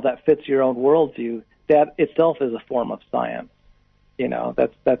model that fits your own worldview, that itself is a form of science. You know,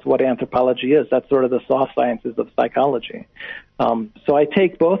 that's what anthropology is. That's sort of the soft sciences of psychology. So I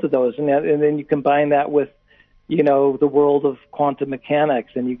take both of those, and then you combine that with, you know, the world of quantum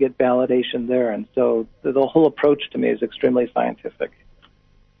mechanics, and you get validation there. And so the whole approach to me is extremely scientific.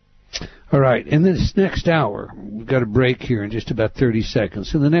 All right. In this next hour, we've got a break here in just about 30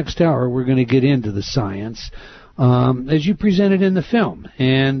 seconds. In the next hour, we're going to get into the science as you presented in the film.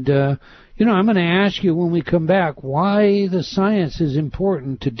 And, you know, I'm going to ask you when we come back why the science is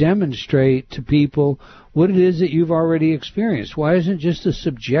important to demonstrate to people what it is that you've already experienced. Why isn't just a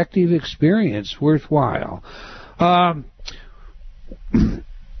subjective experience worthwhile?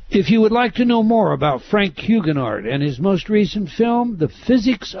 If you would like to know more about Frank Huguenard and his most recent film, The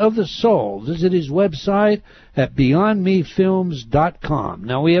Physics of the Soul, visit his website at BeyondMeFilms.com.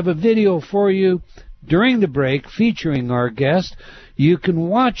 Now, we have a video for you during the break featuring our guest. You can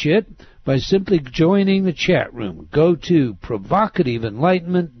watch it by simply joining the chat room. Go to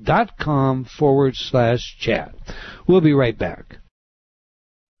ProvocativeEnlightenment.com/chat. We'll be right back.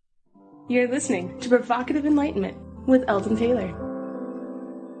 You're listening to Provocative Enlightenment with Eldon Taylor.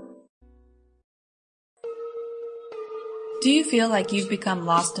 Do you feel like you've become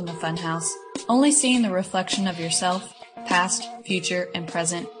lost in a funhouse, only seeing the reflection of yourself, past, future, and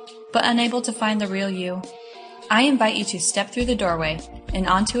present, but unable to find the real you? I invite you to step through the doorway and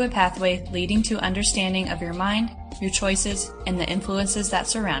onto a pathway leading to understanding of your mind, your choices, and the influences that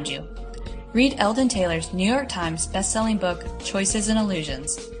surround you. Read Eldon Taylor's New York Times best-selling book, Choices and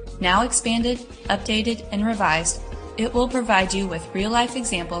Illusions. Now expanded, updated, and revised, it will provide you with real-life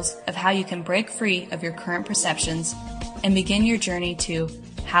examples of how you can break free of your current perceptions and begin your journey to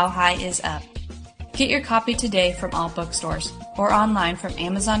How High Is Up. Get your copy today from all bookstores or online from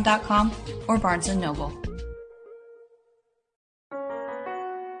Amazon.com or Barnes & Noble.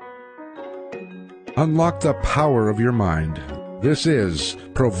 Unlock the power of your mind. This is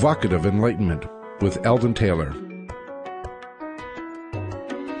Provocative Enlightenment with Eldon Taylor.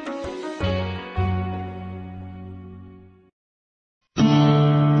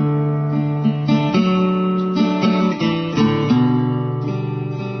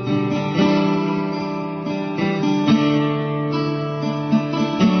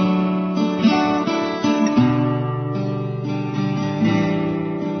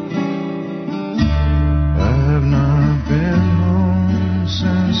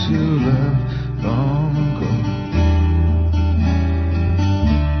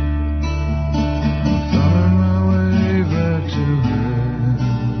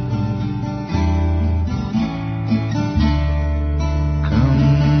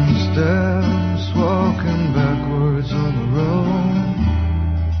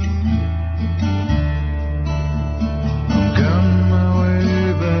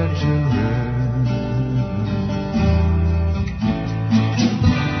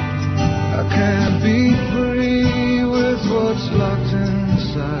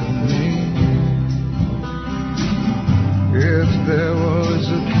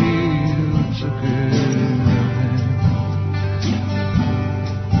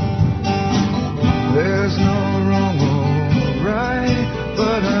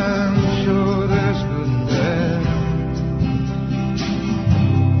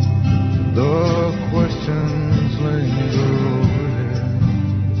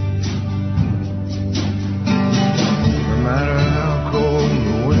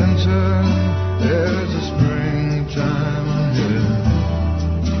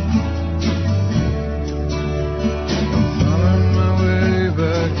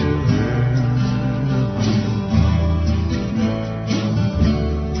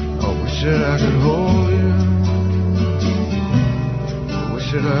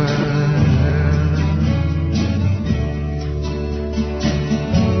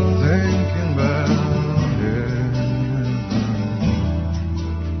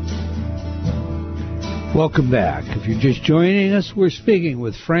 Welcome back. If you're just joining us, we're speaking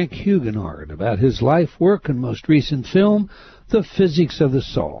with Frank Huguenard about his life, work, and most recent film, The Physics of the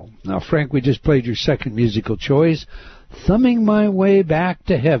Soul. Now, Frank, we just played your second musical choice, Thumbing My Way Back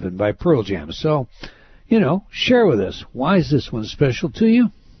to Heaven by Pearl Jam. So, share with us, why is this one special to you?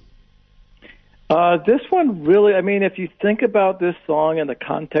 This one really, if you think about this song in the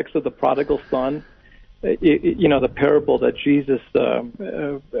context of the prodigal son, the parable that Jesus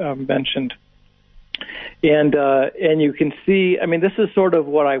mentioned, and you can see, this is sort of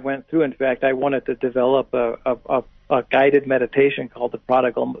what I went through. In fact, I wanted to develop a a guided meditation called the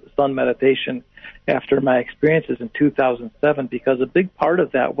Prodigal Son Meditation after my experiences in 2007, because a big part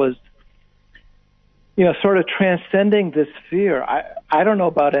of that was, sort of transcending this fear. I don't know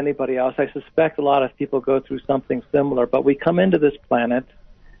about anybody else. I suspect a lot of people go through something similar, but we come into this planet,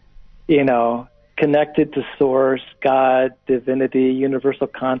 connected to Source, God, divinity, universal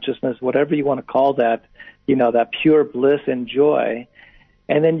consciousness, whatever you want to call that, that pure bliss and joy,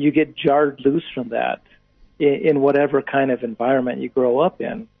 and then you get jarred loose from that in whatever kind of environment you grow up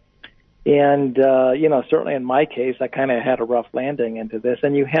in. And, certainly in my case, I kind of had a rough landing into this,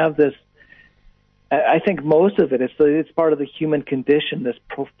 and you have this, I think most of it's part of the human condition, this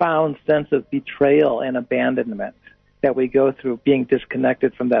profound sense of betrayal and abandonment that we go through, being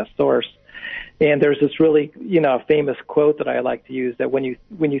disconnected from that source. And there's this really, famous quote that I like to use, that when you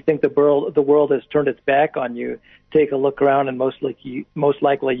think the world has turned its back on you, take a look around, and most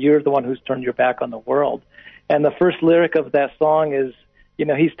likely you're the one who's turned your back on the world. And the first lyric of that song is,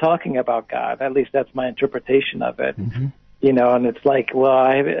 he's talking about God. At least that's my interpretation of it. Mm-hmm. And it's like, well,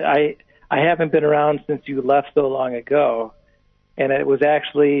 I haven't been around since you left so long ago. And it was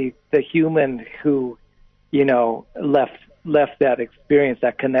actually the human who, left that experience,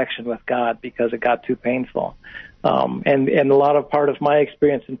 that connection with God, because it got too painful. And a lot of part of my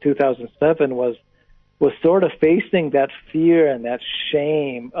experience in 2007 was sort of facing that fear and that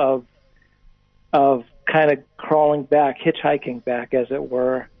shame of kind of crawling back, hitchhiking back, as it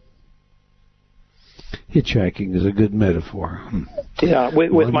were. Hitchhiking is a good metaphor. Yeah,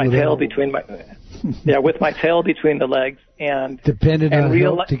 with my tail between the legs, and depended on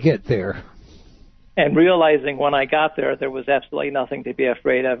help to get there. And realizing when I got there was absolutely nothing to be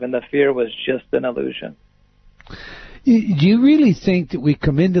afraid of, and the fear was just an illusion. Do you really think that we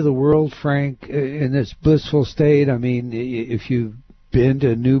come into the world, Frank, in this blissful state? I mean, if you've been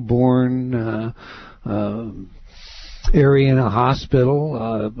to a newborn area in a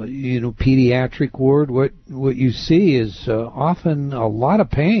hospital, pediatric ward, what you see is often a lot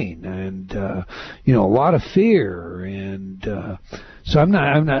of pain and a lot of fear, and so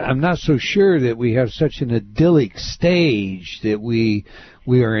I'm not so sure that we have such an idyllic stage that we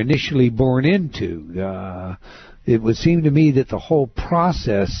are initially born into. It would seem to me that the whole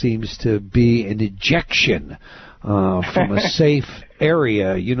process seems to be an ejection from a safe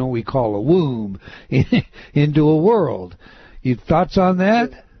area, we call a womb, into a world. You thoughts on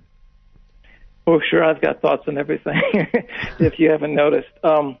that? Oh, sure, I've got thoughts on everything, if you haven't noticed.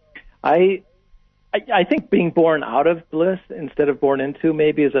 I think being born out of bliss instead of born into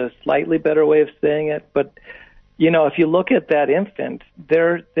maybe is a slightly better way of saying it. But, if you look at that infant,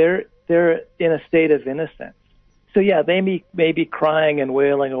 they're in a state of innocence. So, yeah, they may be crying and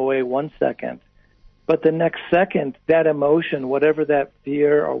wailing away one second, but the next second, that emotion, whatever that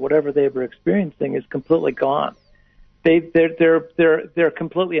fear or whatever they were experiencing, is completely gone. They're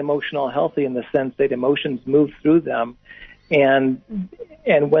completely emotional healthy in the sense that emotions move through them, and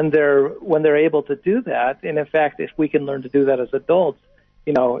when they're able to do that, and in fact, if we can learn to do that as adults,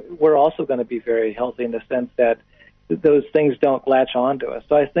 we're also going to be very healthy in the sense that those things don't latch onto us.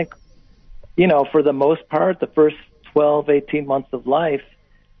 So I think, for the most part, the first 12, 18 months of life,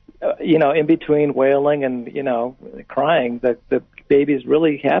 in between wailing and, crying, the baby is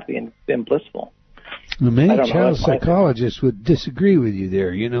really happy and blissful. Well, many child psychologists would disagree with you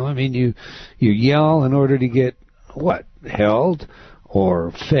there. You yell in order to get what? Held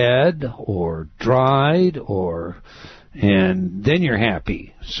or fed or dried and then you're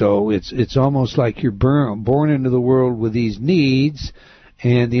happy. So it's almost like you're born into the world with these needs,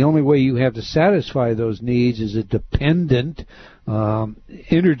 and the only way you have to satisfy those needs is a dependent,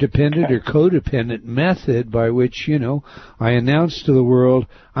 interdependent or codependent method by which, I announce to the world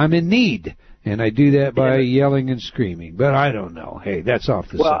I'm in need. And I do that by yelling and screaming. But I don't know. Hey, that's off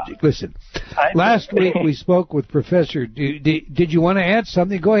the subject. Listen, last week we spoke with Professor. Did you want to add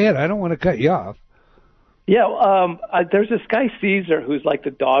something? Go ahead. I don't want to cut you off. Yeah, there's this guy Caesar who's like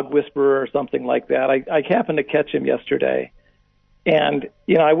the dog whisperer or something like that. I happened to catch him yesterday. And,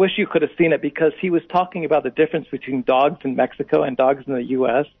 I wish you could have seen it, because he was talking about the difference between dogs in Mexico and dogs in the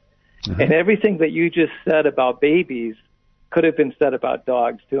U.S. Uh-huh. And everything that you just said about babies could have been said about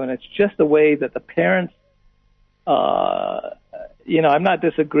dogs, too. And it's just the way that the parents, I'm not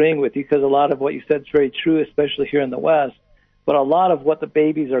disagreeing with you, because a lot of what you said is very true, especially here in the West. But a lot of what the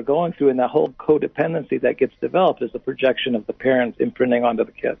babies are going through in that whole codependency that gets developed is the projection of the parents imprinting onto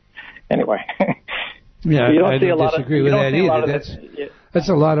the kids. Anyway. Yeah, you I don't see a don't lot disagree of, with you that don't see a lot either. of this. That's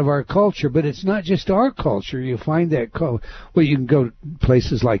a lot of our culture, but it's not just our culture. You find that, well, you can go to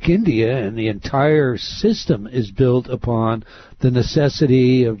places like India, and the entire system is built upon the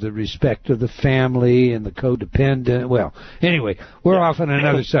necessity of the respect of the family and the codependent. Well, anyway, we're off on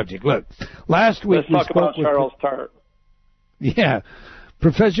another subject. Look, last week Let's talk about with Charles Tart. Yeah.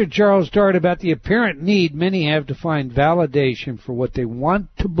 Professor Charles Tart about the apparent need many have to find validation for what they want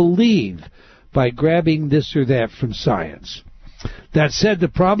to believe by grabbing this or that from science. That said, the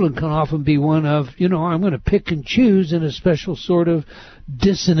problem can often be one of, I'm going to pick and choose in a special sort of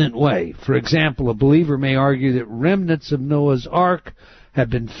dissonant way. For example, a believer may argue that remnants of Noah's Ark have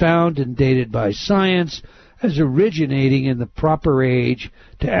been found and dated by science as originating in the proper age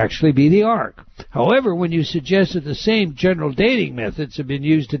to actually be the Ark. However, when you suggest that the same general dating methods have been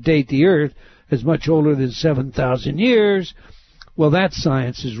used to date the Earth as much older than 7,000 years, well, that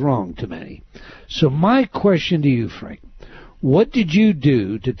science is wrong to many. So my question to you, Frank, what did you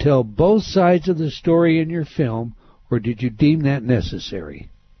do to tell both sides of the story in your film, or did you deem that necessary?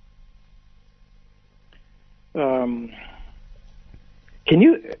 Can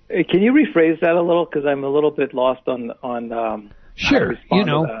you rephrase that a little, because I'm a little bit lost on Sure. how to respond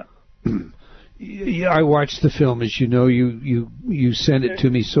to that. Yeah, I watched the film, as you know. You sent it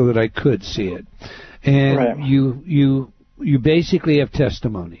to me so that I could see it, and Right. you basically have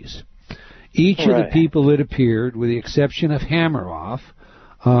testimonies. Each of the Right. people that appeared, with the exception of Hammeroff,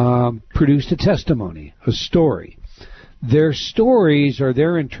 produced a testimony, a story. Their stories are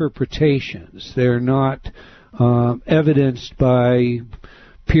their interpretations. They're not evidenced by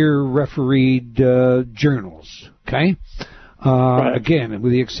peer-refereed journals. Okay. Right. Again,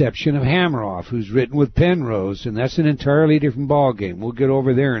 with the exception of Hammeroff, who's written with Penrose, and that's an entirely different ballgame. We'll get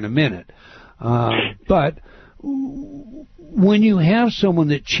over there in a minute. But when you have someone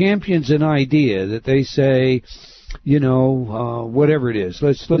that champions an idea that they say, whatever it is,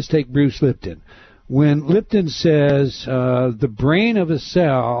 let's take Bruce Lipton. When Lipton says the brain of a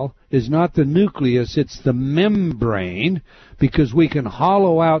cell is not the nucleus, it's the membrane, because we can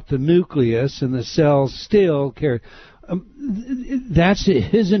hollow out the nucleus and the cells still carry. That's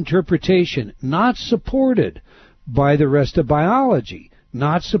his interpretation, not supported by the rest of biology,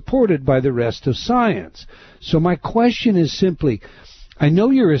 not supported by the rest of science. So my question is simply, I know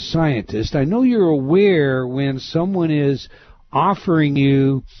you're a scientist. I know you're aware when someone is offering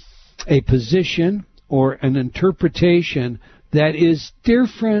you a position or an interpretation that is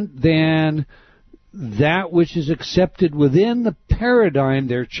different than that which is accepted within the paradigm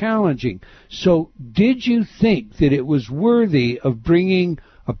they're challenging. So did you think that it was worthy of bringing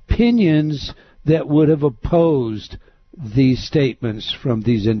opinions that would have opposed these statements from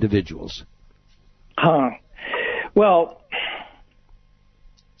these individuals? Well,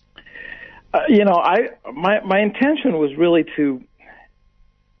 my intention was really to,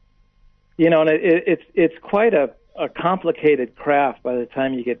 and it's quite a complicated craft by the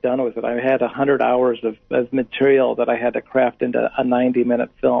time you get done with it. I had 100 hours of material that I had to craft into a 90-minute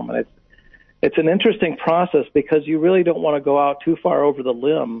film, and it's an interesting process because you really don't want to go out too far over the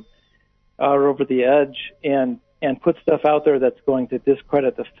limb or over the edge and put stuff out there that's going to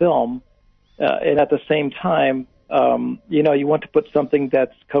discredit the film, and at the same time, you want to put something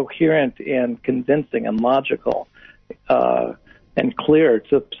that's coherent and convincing and logical and clear,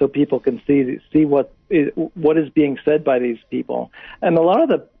 so people can see what is being said by these people. And a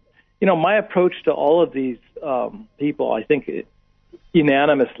lot of my approach to all of these people, I think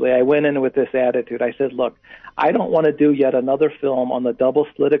unanimously, I went in with this attitude. I said, look, I don't want to do yet another film on the double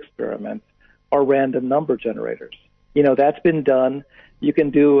slit experiment or random number generators. That's been done. You can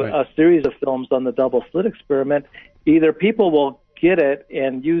do a series of films on the double slit experiment. Either people will get it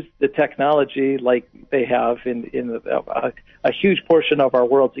and use the technology like they have in a huge portion of our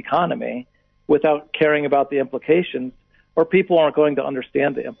world's economy without caring about the implications, or people aren't going to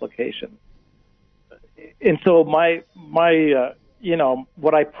understand the implications. And so my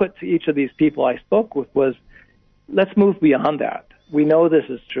what I put to each of these people I spoke with was, let's move beyond that. We know this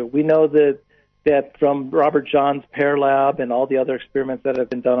is true. We know that from Robert John's Pear Lab and all the other experiments that have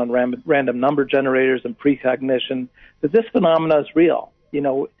been done on random number generators and precognition, that this phenomena is real. If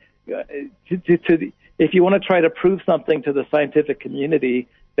you want to try to prove something to the scientific community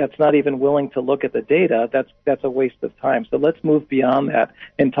that's not even willing to look at the data, that's a waste of time. So let's move beyond that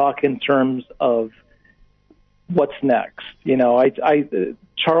and talk in terms of what's next.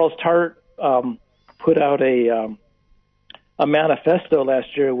 Charles Tart put out a manifesto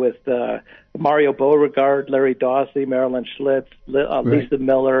last year with Mario Beauregard, Larry Dawsey, Marilyn Schlitz, Lisa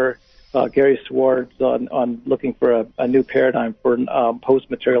Miller, Gary Swartz on looking for a new paradigm for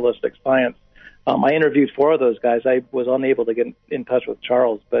post-materialistic science. I interviewed 4 of those guys. I was unable to get in touch with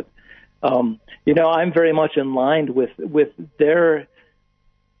Charles, but I'm very much in line with their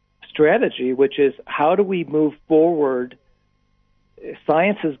strategy, which is how do we move forward?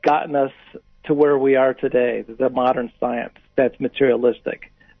 Science has gotten us to where we are today, the modern science that's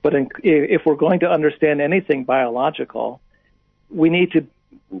materialistic. But if we're going to understand anything biological, we need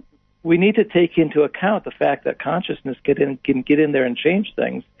to take into account the fact that consciousness can get in there and change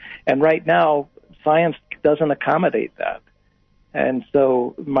things. And right now, science doesn't accommodate that. And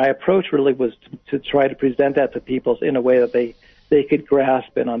so my approach really was to try to present that to people in a way that they could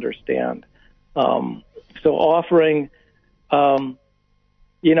grasp and understand. So offering,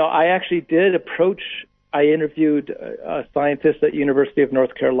 I actually did approach. I interviewed a scientist at University of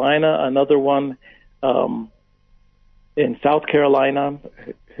North Carolina, another one in South Carolina,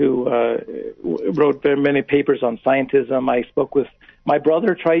 who wrote very many papers on scientism. I spoke with my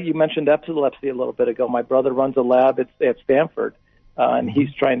brother. You mentioned epilepsy a little bit ago. My brother runs a lab at Stanford, and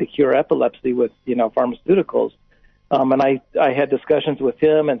he's trying to cure epilepsy with pharmaceuticals. And I had discussions with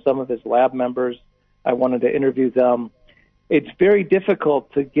him and some of his lab members. I wanted to interview them. It's very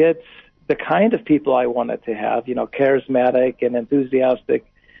difficult to get the kind of people I wanted to have, charismatic and enthusiastic,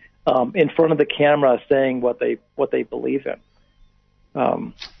 in front of the camera saying what they believe in.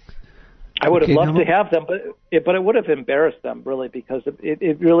 I would have loved to have them, but it would have embarrassed them, really, because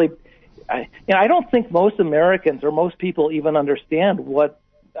it really. I don't think most Americans or most people even understand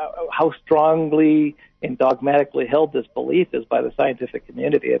how strongly and dogmatically held this belief is by the scientific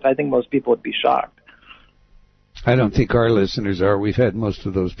community. I think most people would be shocked. I don't think our listeners are. We've had most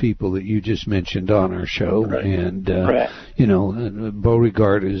of those people that you just mentioned on our show, right. And right.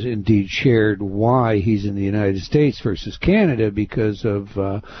 Beauregard has indeed shared why he's in the United States versus Canada because of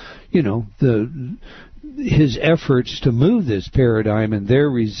his efforts to move this paradigm and their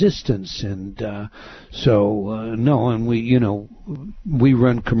resistance, and we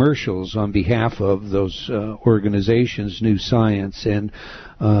run commercials on behalf of those organizations, New Science, and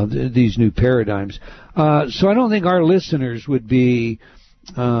these new paradigms. So I don't think our listeners would be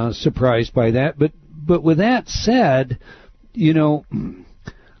surprised by that. But with that said,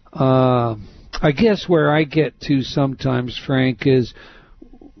 I guess where I get to sometimes, Frank, is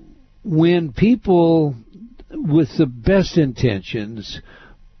when people with the best intentions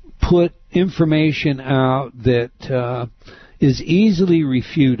put information out that is easily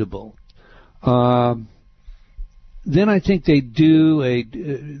refutable, then I think they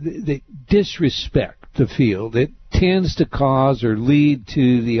disrespect the field. It tends to cause or lead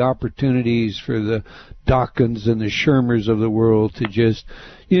to the opportunities for the Dawkins and the Shermers of the world to just,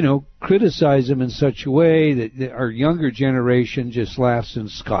 criticize them in such a way that our younger generation just laughs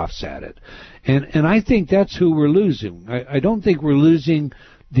and scoffs at it. And I think that's who we're losing. I don't think we're losing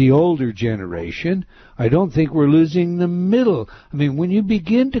the older generation. I don't think we're losing the middle. I mean, when you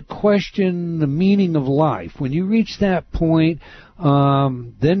begin to question the meaning of life, when you reach that point,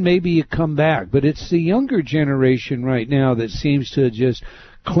 then maybe you come back. But it's the younger generation right now that seems to just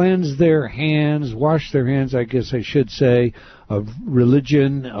cleanse their hands, wash their hands, I guess I should say, of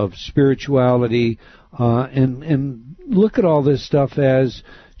religion, of spirituality, and look at all this stuff as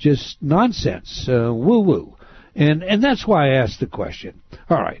just nonsense, woo-woo. And that's why I asked the question.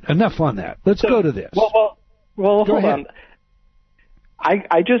 All right, enough on that. Let's go to this. Well, hold on.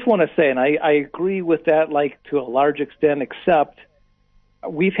 I just want to say, and I agree with that, to a large extent, except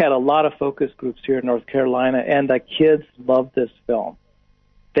we've had a lot of focus groups here in North Carolina, and the kids love this film.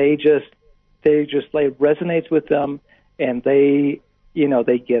 They just resonates with them, and they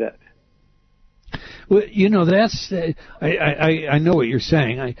get it. Well, that's I know what you're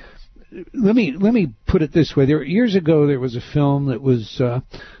saying. Let me put it this way. Years ago, there was a film that was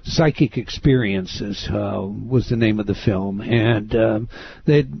Psychic Experiences was the name of the film, and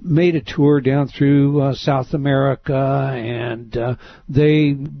they'd made a tour down through South America, and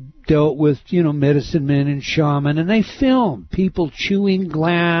they dealt with medicine men and shaman, and they filmed people chewing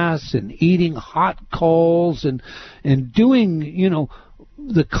glass and eating hot coals and doing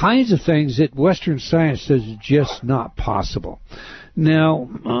the kinds of things that Western science says is just not possible. Now,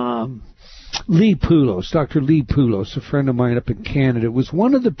 Lee Poulos, Dr. Lee Poulos, a friend of mine up in Canada, was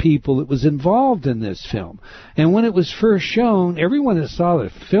one of the people that was involved in this film. And when it was first shown, everyone that saw the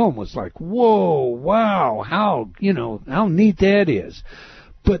film was like, whoa, wow, how neat that is.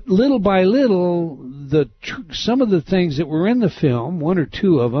 But little by little, some of the things that were in the film, one or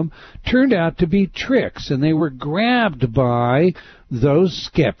two of them, turned out to be tricks, and they were grabbed by those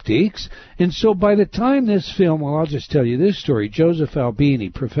skeptics. And so by the time this film, well, I'll just tell you this story. Joseph Albini,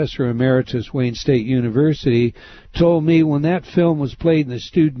 professor emeritus, Wayne State University, told me when that film was played in the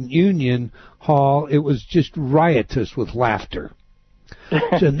Student Union Hall, it was just riotous with laughter.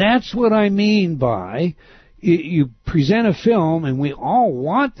 So that's what I mean by you present a film, and we all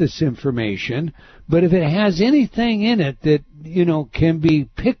want this information, but if it has anything in it that, can be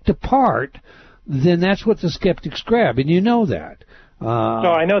picked apart, then that's what the skeptics grab, and you know that. No,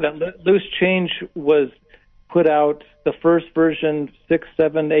 I know that. Loose Change was put out, the first version, 6,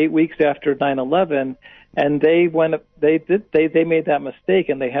 7, 8 weeks after 9/11, and they made that mistake,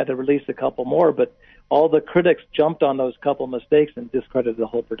 and they had to release a couple more, but all the critics jumped on those couple mistakes and discredited the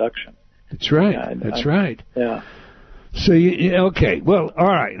whole production. That's right. That's right. Yeah. So okay. Well, all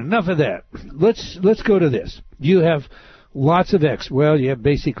right. Enough of that. Let's go to this. You have lots of you have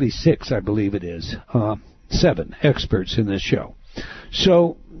basically 6, I believe it is, 7 experts in this show.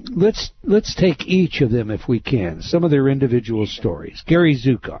 So let's take each of them if we can. Some of their individual stories. Gary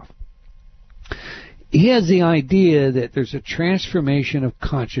Zukav. He has the idea that there's a transformation of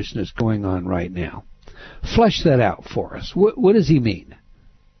consciousness going on right now. Flesh that out for us. What does he mean?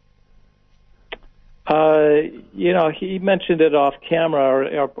 He mentioned it off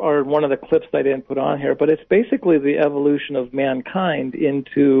camera or one of the clips I didn't put on here, but it's basically the evolution of mankind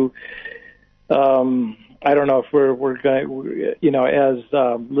into, I don't know if we're going, as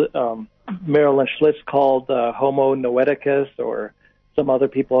Marilyn Schlitz called Homo noeticus, or some other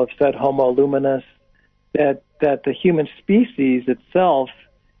people have said Homo luminous, that the human species itself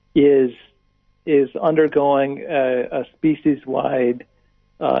is undergoing a species-wide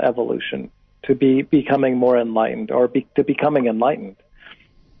evolution to becoming more enlightened, or to becoming enlightened.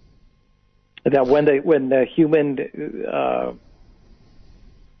 That when the human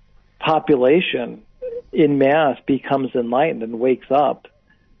population in mass becomes enlightened and wakes up,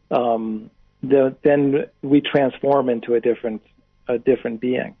 then we transform into a different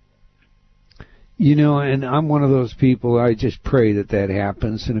being. And I'm one of those people, I just pray that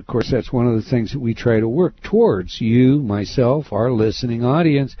happens. And, of course, that's one of the things that we try to work towards, you, myself, our listening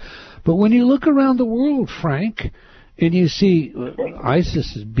audience. But when you look around the world, Frank, and you see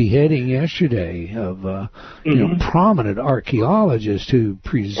ISIS's beheading yesterday of, prominent archaeologists who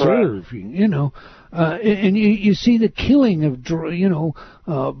preserve, and you see the killing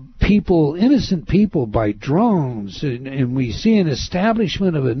of, people, innocent people by drones, and we see an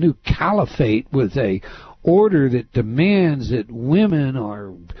establishment of a new caliphate with a order that demands that women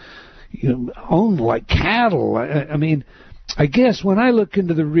are owned like cattle. I mean, I guess when I look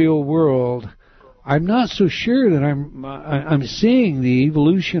into the real world, I'm not so sure that I'm seeing the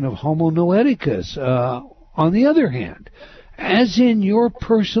evolution of Homo noeticus. On the other hand, as in your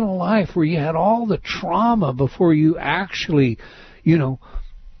personal life where you had all the trauma before you actually,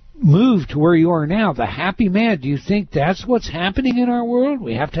 moved to where you are now, the happy man, do you think that's what's happening in our world?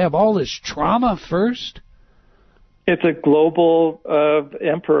 We have to have all this trauma first? It's a global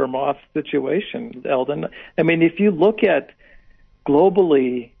emperor moth situation, Eldon. I mean, if you look at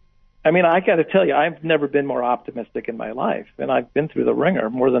globally, I mean, I got to tell you, I've never been more optimistic in my life, and I've been through the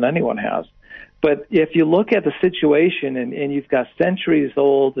ringer more than anyone has. But if you look at the situation, and you've got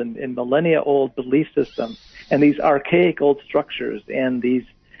centuries-old and millennia-old belief systems, and these archaic old structures, and these,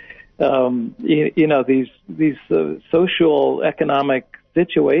 these social economic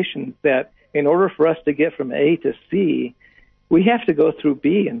situations that, in order for us to get from A to C, we have to go through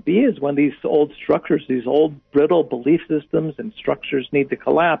B, and B is when these old structures, these old brittle belief systems and structures need to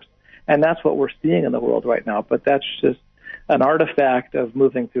collapse, and that's what we're seeing in the world right now. But that's just an artifact of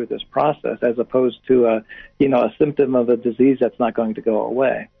moving through this process, as opposed to a symptom of a disease that's not going to go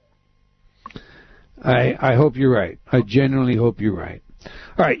away. I hope you're right. I genuinely hope you're right.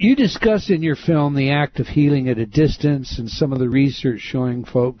 All right, you discuss in your film the act of healing at a distance, and some of the research showing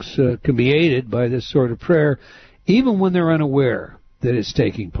folks can be aided by this sort of prayer, even when they're unaware that it's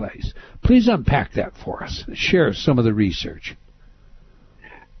taking place. Please unpack that for us. Share some of the research.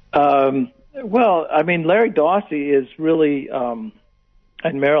 Well, I mean, Larry Dawsey is really, and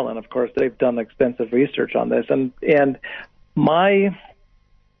Marilyn, of course, they've done extensive research on this, and my,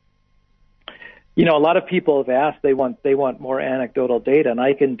 a lot of people have asked, they want more anecdotal data, and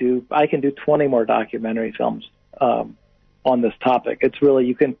I can do 20 more documentary films on this topic. It's really,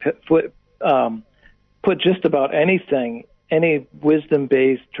 you can put just about anything, any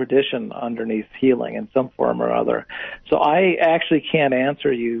wisdom-based tradition underneath healing in some form or other. So I actually can't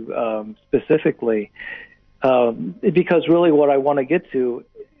answer you specifically because really what I want to get to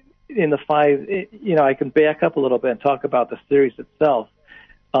in the 5, I can back up a little bit and talk about the series itself.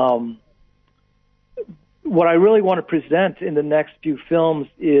 What I really want to present in the next few films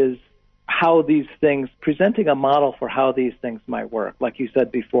is how these things, presenting a model for how these things might work. Like you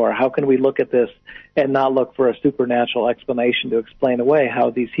said before, how can we look at this and not look for a supernatural explanation to explain away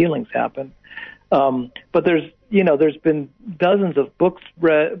how these healings happen? But there's been dozens of books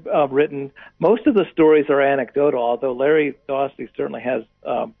written. Most of the stories are anecdotal, although Larry Dossey certainly has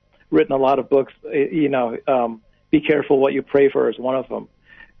written a lot of books. Be Careful What You Pray For is one of them,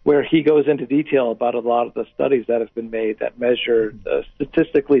 where he goes into detail about a lot of the studies that have been made that measure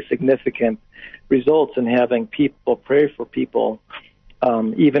statistically significant results in having people pray for people,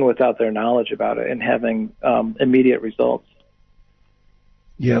 even without their knowledge about it, and having immediate results.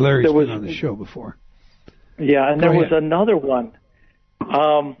 Yeah, Larry's been on the show before. Yeah, and there was another one.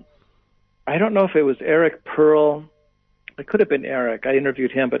 I don't know if it was Eric Pearl. It could have been Eric. I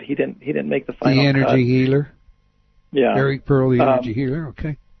interviewed him, but he didn't make the final cut. The energy healer. Yeah, Eric Pearl, the energy healer.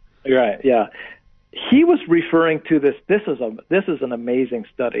 Okay. Right. Yeah, he was referring to this. This is an amazing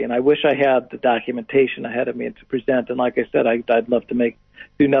study, and I wish I had the documentation ahead of me to present. And like I said, I'd love to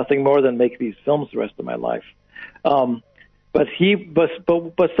do nothing more than make these films the rest of my life. But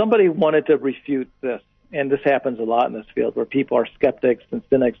somebody wanted to refute this, and this happens a lot in this field where people are skeptics and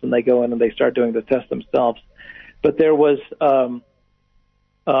cynics, and they go in and they start doing the test themselves. But there was a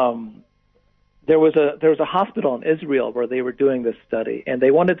hospital in Israel where they were doing this study, and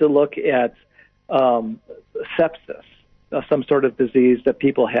they wanted to look at sepsis, some sort of disease that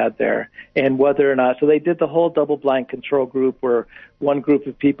people had there, and whether or not. So they did the whole double-blind control group where one group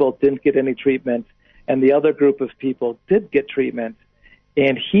of people didn't get any treatment, and the other group of people did get treatment.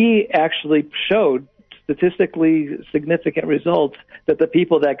 And he actually showed statistically significant results that the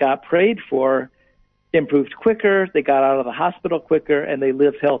people that got prayed for improved quicker, they got out of the hospital quicker, and they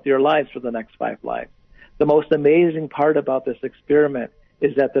lived healthier lives for the next 5 lives. The most amazing part about this experiment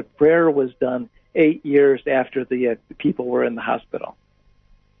is that the prayer was done 8 years after the people were in the hospital.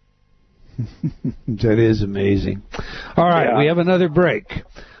 That is amazing. All right, yeah. We have another break.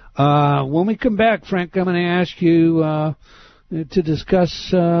 When we come back, Frank, I'm going to ask you to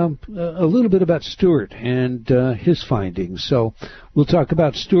discuss a little bit about Stuart and his findings. So we'll talk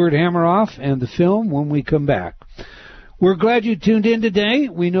about Stuart Hameroff and the film when we come back. We're glad you tuned in today.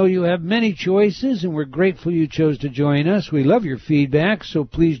 We know you have many choices, and we're grateful you chose to join us. We love your feedback, so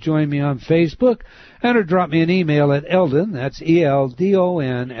please join me on Facebook and or drop me an email at Eldon, that's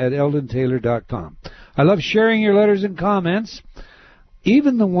ELDON, at EldonTaylor.com. I love sharing your letters and comments,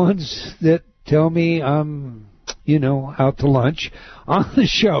 even the ones that tell me I'm out to lunch on the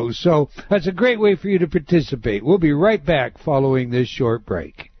show. So that's a great way for you to participate. We'll be right back following this short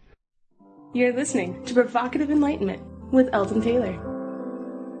break. You're listening to Provocative Enlightenment with Eldon Taylor.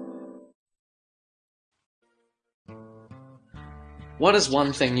 What is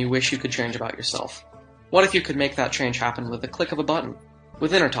one thing you wish you could change about yourself? What if you could make that change happen with the click of a button?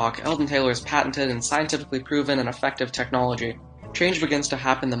 With InnerTalk, Eldon Taylor's patented and scientifically proven and effective technology, change begins to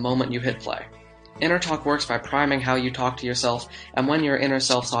happen the moment you hit play. InnerTalk works by priming how you talk to yourself, and when your inner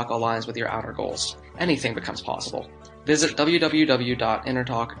self-talk aligns with your outer goals, anything becomes possible. Visit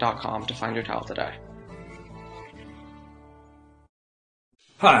www.innertalk.com to find your tile today.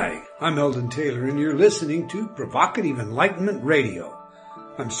 Hi, I'm Eldon Taylor, and you're listening to Provocative Enlightenment Radio.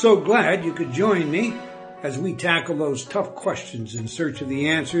 I'm so glad you could join me as we tackle those tough questions in search of the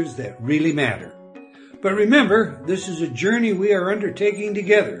answers that really matter. But remember, this is a journey we are undertaking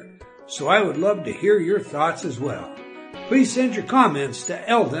together, so I would love to hear your thoughts as well. Please send your comments to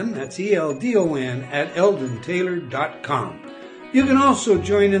Eldon, that's ELDON, at EldonTaylor.com. You can also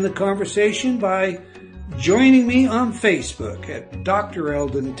join in the conversation by joining me on Facebook at Dr.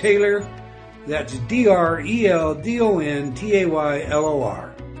 Eldon Taylor, that's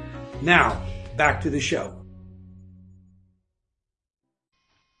DRELDONTAYLOR. Now, back to the show.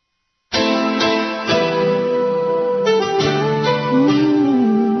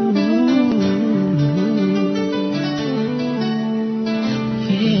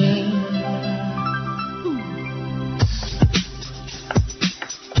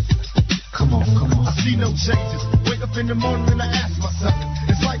 Changes. Wake up in the morning and I ask myself,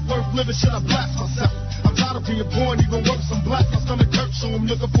 is life worth living? Should I blast myself? I'm tired of being born, even worse, I'm black. My stomach hurts, so I'm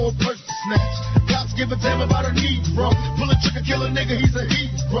looking for a purse to snatch. Cops give a damn about a need, bro. Pull a trigger, kill a nigga, he's a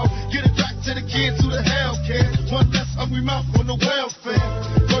heat, bro. Get it back to the kids who the hell care. One less hungry mouth on the welfare.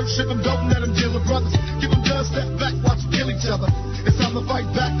 First ship them, don't let them deal with brothers. Give them guns, step back, watch them kill each other. It's time to fight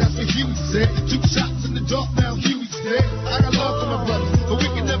back, that's what Huey said. 2 shots in the dark, now Huey's dead. I got love for my brothers, but we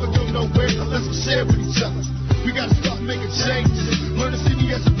can never go nowhere unless we share with each other. We gotta start making changes. Learn to see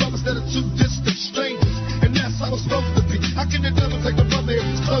me as a brother.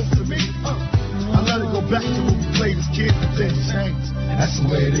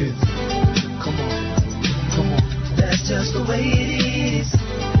 is. Come on. That's just the way it is.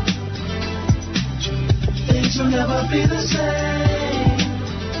 Things will never be the same.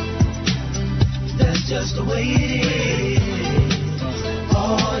 That's just the way it is.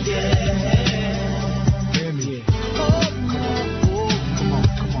 Oh yeah.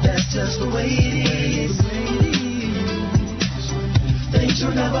 That's just the way it is. Things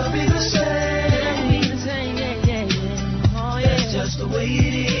will never be the same. Oh yeah. That's just the way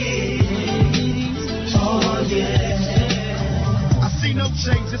it is. Oh yeah. I see no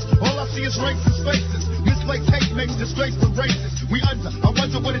changes. All I see is racist faces. Misplaced hate makes disgrace for racists. We I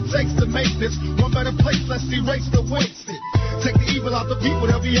wonder what it takes to make this one better place. Let's erase the wasted. Take the evil out the people,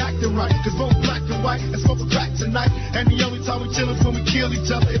 they'll be acting right. Cause both black and white and smoke a crack tonight. And the only time we chill is when we kill each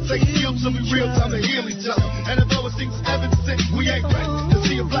other. It takes skill to be real time to heal each other. And although it seems evident, we ain't ready to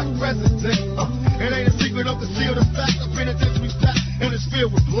see a black president. It ain't a secret of concealed the fact. I've been a disrespect and it's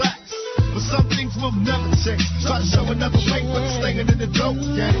filled with blacks. But some things will never change. Try to show another way, but it's staying in the dope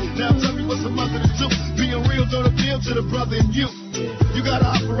game. Now tell me what's a mother to do. Being real don't appeal to the brother in you. You gotta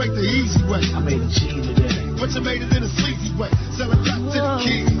operate the easy way. I made a G today. But you made it in a sleazy way. Sell it back to the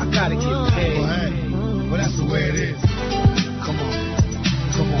kids. I gotta get paid. Well, hey, well that's the way it is. Come on.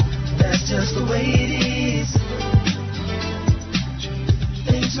 That's just the way it is.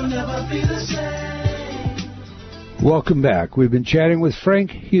 Things will never be the same. Welcome back. We've been chatting with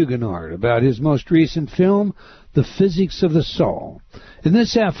Frank Huguenard about his most recent film, The Physics of the Soul. In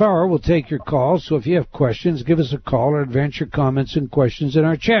this half hour, we'll take your calls, so if you have questions, give us a call or advance your comments and questions in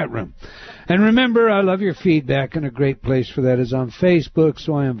our chat room. And remember, I love your feedback, and a great place for that is on Facebook,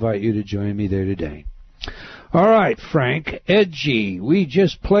 so I invite you to join me there today. All right, Frank, Edgy, we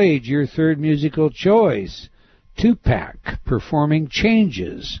just played your third musical choice, Tupac, performing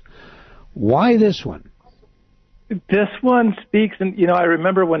Changes. Why this one? This one speaks, and I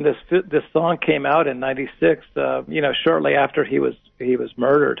remember when this song came out in '96. Shortly after he was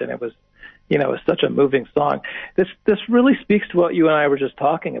murdered, and it was such a moving song. This really speaks to what you and I were just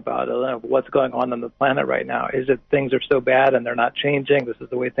talking about, of what's going on the planet right now. Is it things are so bad and they're not changing? This is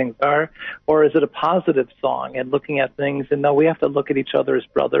the way things are, or is it a positive song and looking at things? And no, we have to look at each other as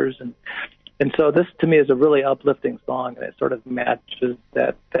brothers, and so this to me is a really uplifting song, and it sort of matches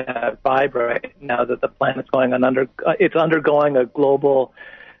that vibe right now that the planet's it's undergoing a global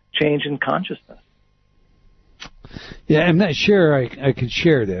change in consciousness. Yeah, I'm not sure I can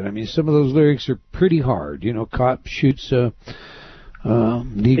share that. I mean, some of those lyrics are pretty hard. Cop shoots a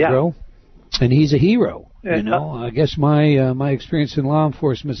Negro, and he's a hero. I guess my experience in law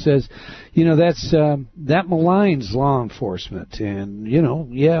enforcement says, that maligns law enforcement. And,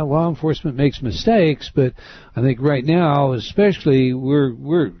 law enforcement makes mistakes, but I think right now, especially,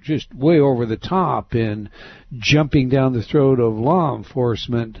 we're just way over the top in jumping down the throat of law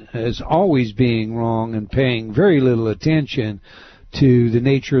enforcement as always being wrong and paying very little attention to the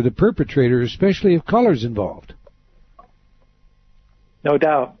nature of the perpetrator, especially if color's involved. No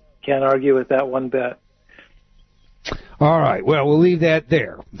doubt. Can't argue with that one bit. All right. Well, we'll leave that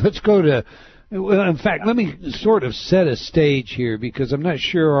there. Let's go to, in fact, let me sort of set a stage here, because I'm not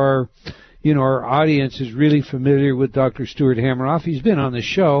sure our audience is really familiar with Dr. Stuart Hameroff. He's been on the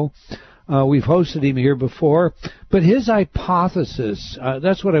show. We've hosted him here before. But his hypothesis,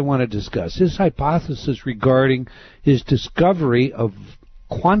 that's what I want to discuss. His hypothesis regarding his discovery of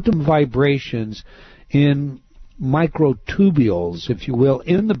quantum vibrations in microtubules, if you will,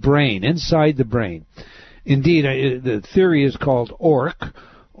 in the brain, inside the brain. Indeed, the theory is called ORC,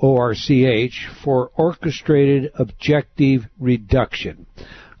 O-R-C-H, for Orchestrated Objective Reduction.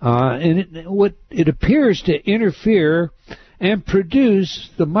 And it appears to interfere and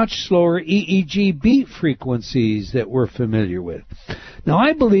produce the much slower EEG beat frequencies that we're familiar with. Now,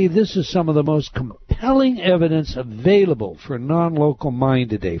 I believe this is some of the most compelling evidence available for non-local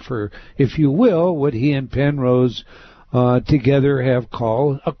mind today, for, if you will, what he and Penrose together have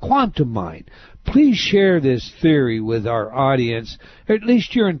called a quantum mind. Please share this theory with our audience, or at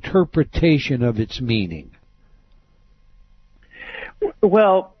least your interpretation of its meaning.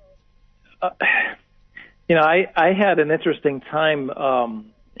 Well, I had an interesting time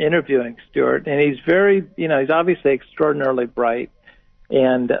interviewing Stuart, and he's he's obviously extraordinarily bright,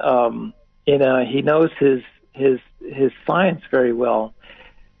 and he knows his science very well.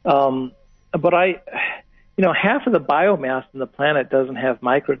 But half of the biomass on the planet doesn't have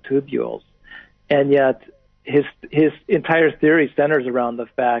microtubules. And yet his entire theory centers around the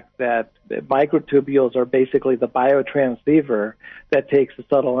fact that microtubules are basically the biotransceiver that takes the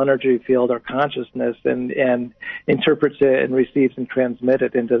subtle energy field or consciousness and interprets it and receives and transmits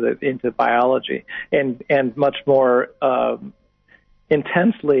it into biology and much more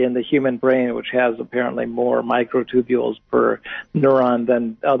intensely in the human brain, which has apparently more microtubules per neuron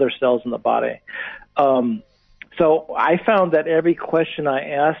than other cells in the body. So I found that every question I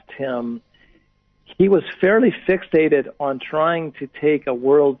asked him, he was fairly fixated on trying to take a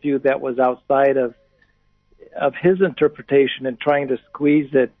worldview that was outside of his interpretation and trying to squeeze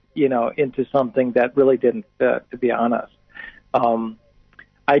it, into something that really didn't fit, to be honest.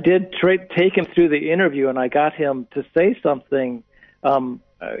 I did take him through the interview, and I got him to say something.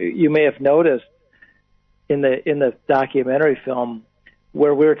 You may have noticed in the documentary film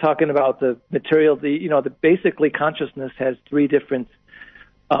where we were talking about the material. Basically consciousness has three different.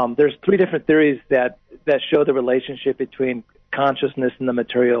 There's three different theories that show the relationship between consciousness and the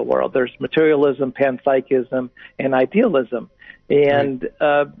material world. There's materialism, panpsychism, and idealism. And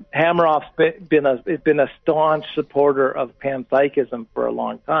Hameroff's been a staunch supporter of panpsychism for a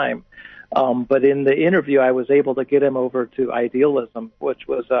long time. But in the interview, I was able to get him over to idealism, which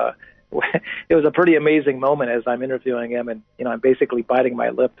was it was a pretty amazing moment as I'm interviewing him, and I'm basically biting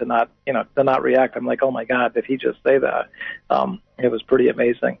my lip to not react. I'm like, oh my God, did he just say that? It was pretty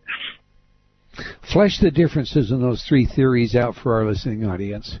amazing. Flesh the differences in those three theories out for our listening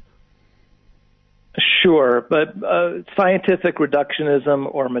audience. Sure, but scientific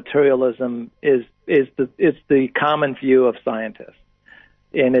reductionism or materialism is the common view of scientists,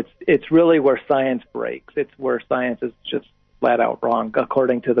 and it's really where science breaks. It's where science is just flat out wrong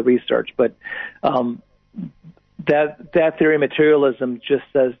according to the research. But that theory, materialism, just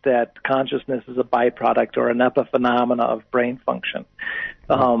says that consciousness is a byproduct or an epiphenomena of brain function,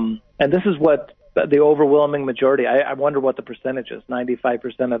 and this is what the overwhelming majority, I wonder what the percentage is,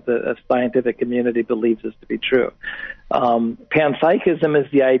 95% of the scientific community believes this to be true. Panpsychism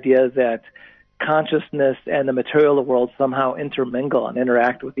is the idea that consciousness and the material world somehow intermingle and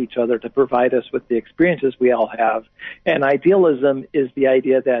interact with each other to provide us with the experiences we all have. And idealism is the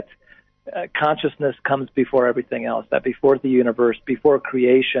idea that consciousness comes before everything else, that before the universe, before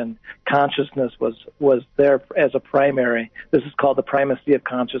creation, consciousness was there as a primary. This is called the primacy of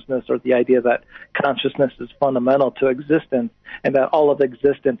consciousness, or the idea that consciousness is fundamental to existence and that all of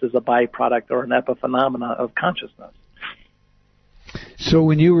existence is a byproduct or an epiphenomena of consciousness. So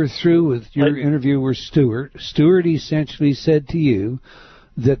when you were through with your interview with Stewart essentially said to you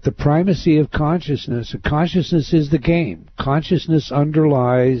that the primacy of consciousness is the game. Consciousness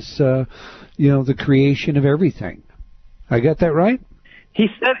underlies, the creation of everything. I got that right? He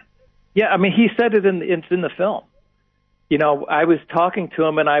said, he said it in the film. I was talking to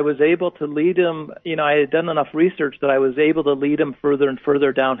him and I was able to lead him. I had done enough research that I was able to lead him further and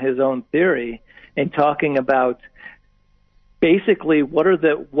further down his own theory and talking about basically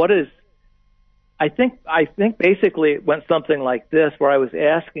I think basically it went something like this, where I was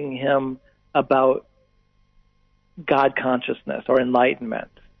asking him about God consciousness or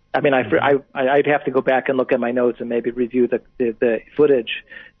enlightenment. I'd have to go back and look at my notes and maybe review the footage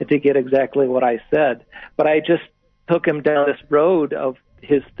to get exactly what I said. But I just took him down this road of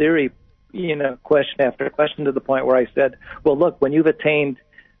his theory, question after question, to the point where I said, well, look, when you've attained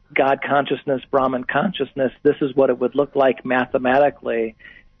God consciousness, Brahman consciousness, this is what it would look like mathematically.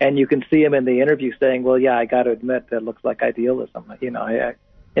 And you can see him in the interview saying, "Well, yeah, I got to admit that looks like idealism." And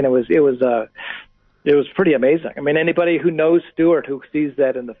it was pretty amazing. Anybody who knows Stewart, who sees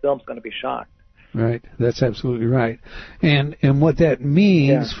that in the film, is going to be shocked. Right, that's absolutely right. And what that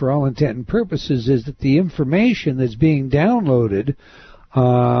means, for all intent and purposes, is that the information that's being downloaded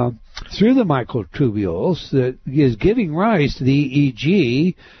through the microtubules that is giving rise to the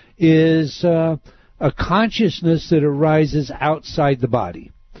EEG is a consciousness that arises outside the body.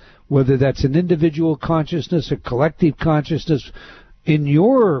 Whether that's an individual consciousness, a collective consciousness, in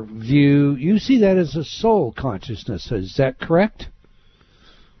your view, you see that as a soul consciousness. Is that correct?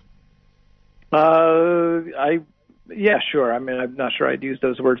 Yeah, sure. I'm not sure I'd use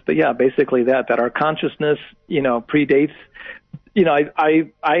those words, but yeah, basically that our consciousness, predates.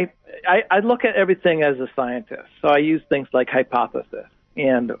 I look at everything as a scientist, so I use things like hypothesis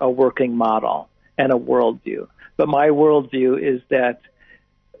and a working model and a worldview. But my worldview is that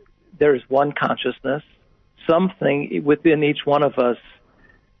there's one consciousness, something within each one of us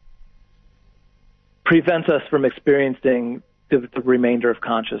prevents us from experiencing the remainder of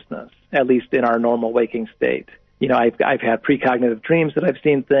consciousness, at least in our normal waking state. I've had precognitive dreams that I've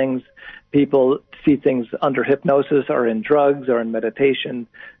seen things. People see things under hypnosis or in drugs or in meditation.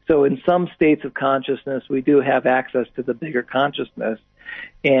 So in some states of consciousness, we do have access to the bigger consciousness.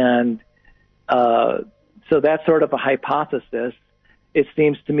 And so that's sort of a hypothesis. It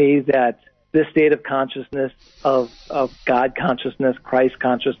seems to me that this state of consciousness, of God consciousness, Christ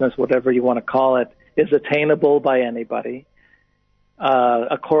consciousness, whatever you want to call it, is attainable by anybody.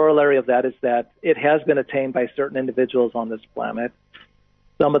 A corollary of that is that it has been attained by certain individuals on this planet.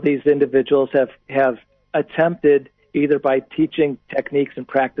 Some of these individuals have attempted, either by teaching techniques and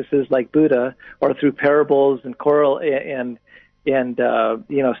practices like Buddha, or through parables and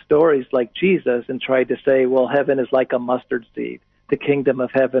stories like Jesus, and tried to say, well, heaven is like a mustard seed. The kingdom of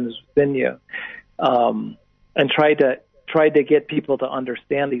heaven is within you, and tried to get people to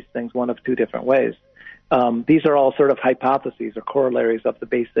understand these things one of two different ways. These are all sort of hypotheses or corollaries of the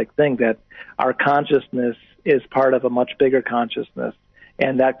basic thing that our consciousness is part of a much bigger consciousness,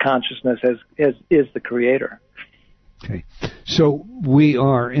 and that consciousness is the creator. Okay. So we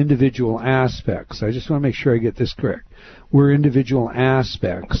are individual aspects. I just want to make sure I get this correct. We're individual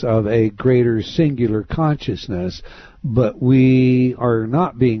aspects of a greater singular consciousness, but we are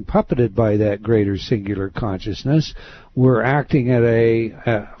not being puppeted by that greater singular consciousness. We're acting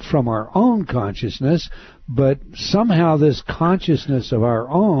from our own consciousness, but somehow this consciousness of our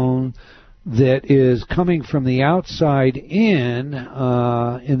own that is coming from the outside in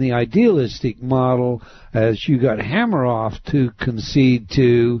the idealistic model, as you got Hameroff to concede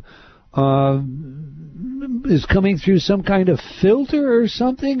to, is coming through some kind of filter or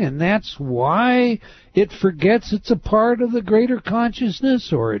something, and that's why it forgets it's a part of the greater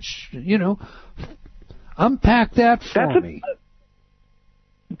consciousness, or it's, unpack that for me.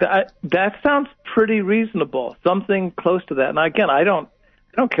 That sounds pretty reasonable, something close to that. And again, I don't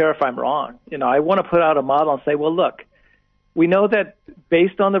care if I'm wrong. I want to put out a model and say, well, look, we know that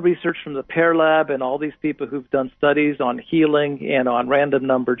based on the research from the Pear Lab and all these people who've done studies on healing and on random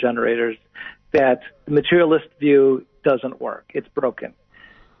number generators, that the materialist view doesn't work. It's broken.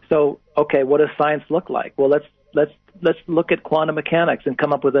 So, okay, what does science look like? Well, let's look at quantum mechanics and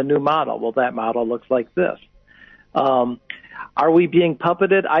come up with a new model. Well, that model looks like this. Are we being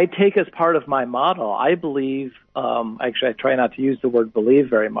puppeted? I take as part of my model, I believe, actually I try not to use the word believe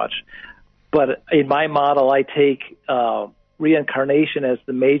very much, but in my model I take reincarnation as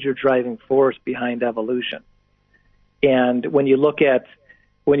the major driving force behind evolution. And when you look at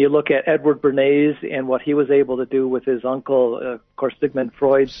Edward Bernays and what he was able to do with his uncle, of course, Sigmund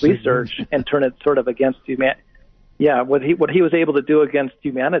Freud's research, and turn it sort of against humanity. Yeah, what he was able to do against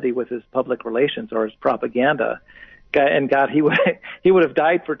humanity with his public relations or his propaganda. And God, he would have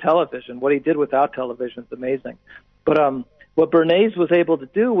died for television. What he did without television is amazing. But what Bernays was able to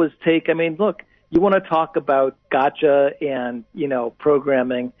do was look, you want to talk about gotcha and,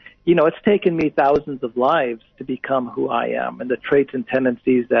 programming. It's taken me thousands of lives to become who I am and the traits and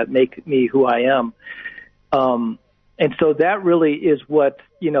tendencies that make me who I am. And so that really is what,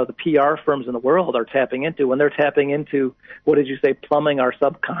 the PR firms in the world are tapping into when they're tapping into, what did you say, plumbing our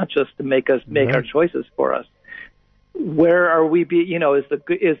subconscious to make us make our choices for us. Where are we is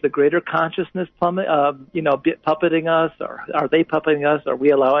the greater consciousness puppeting us, or are they puppeting us? Are we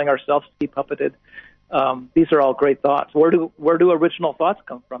allowing ourselves to be puppeted? These are all great thoughts. Where do original thoughts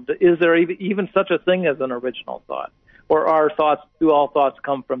come from? Is there even such a thing as an original thought? Or do all thoughts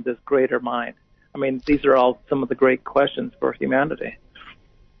come from this greater mind? These are all some of the great questions for humanity.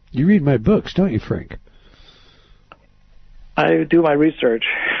 You read my books, don't you, Frank? I do my research.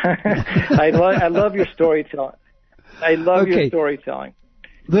 I love your storytelling. I love your storytelling.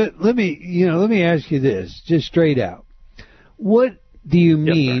 Let me ask you this, just straight out. What do you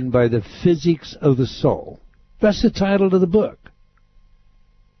mean by the physics of the soul? That's the title of the book.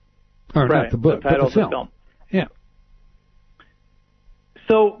 Or right, not the book, the title but the of the film. Yeah.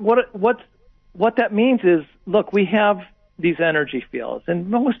 So what that means is, look, we have these energy fields, and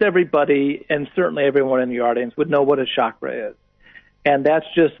most everybody, and certainly everyone in the audience, would know what a chakra is. And that's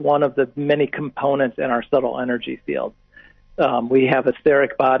just one of the many components in our subtle energy field. We have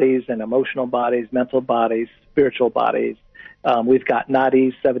etheric bodies and emotional bodies, mental bodies, spiritual bodies. We've got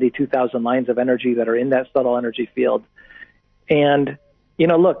nadis, 72,000 lines of energy that are in that subtle energy field. And,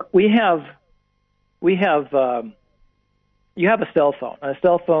 look, you have a cell phone. A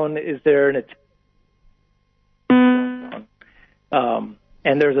cell phone is there,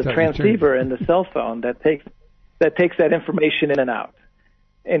 and there's a transceiver in the cell phone that takes that information in and out.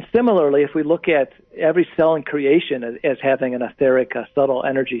 And similarly, if we look at every cell in creation as having an etheric, a subtle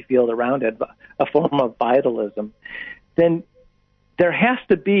energy field around it, a form of vitalism, then there has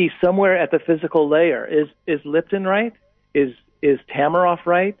to be somewhere at the physical layer. Is Lipton right? Is Hameroff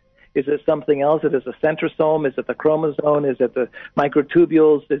right? Is it something else? Is it a centrosome? Is it the chromosome? Is it the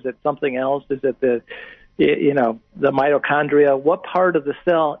microtubules? Is it something else? Is it the mitochondria? What part of the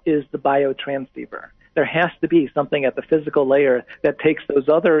cell is the biotransceiver? there has to be something at the physical layer that takes those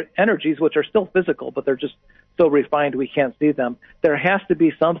other energies, which are still physical, but they're just so refined we can't see them. There has to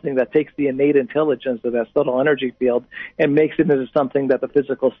be something that takes the innate intelligence of that subtle energy field and makes it into something that the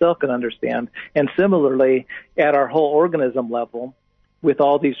physical self can understand. And similarly, at our whole organism level, with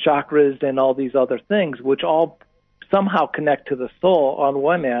all these chakras and all these other things, which all somehow connect to the soul on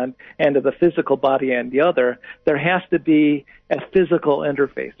one end and to the physical body on the other, there has to be a physical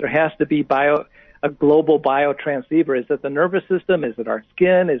interface. There has to be a global biotransceiver. Is it the nervous system? Is it our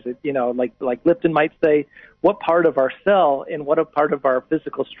skin? Is it, like Lipton might say, what part of our cell and what a part of our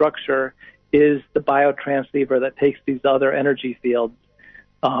physical structure is the biotransceiver that takes these other energy fields,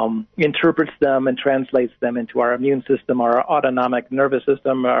 interprets them and translates them into our immune system, our autonomic nervous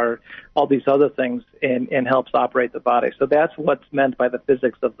system, or all these other things, and helps operate the body. So that's what's meant by the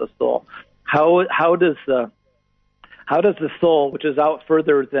physics of the soul. How does the soul, which is out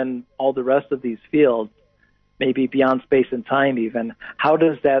further than all the rest of these fields, maybe beyond space and time even, how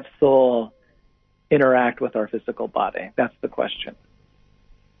does that soul interact with our physical body? That's the question.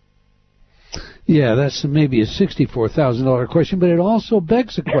 Yeah, that's maybe a $64,000 question, but it also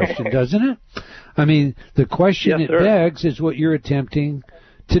begs a question, doesn't it? I mean, the question it begs is what you're attempting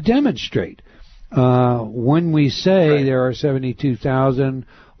to demonstrate. When we say there are 72,000,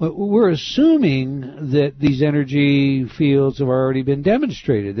 we're assuming that these energy fields have already been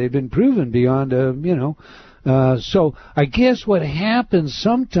demonstrated. They've been proven beyond so I guess what happens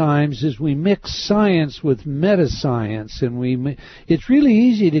sometimes is we mix science with meta-science, and it's really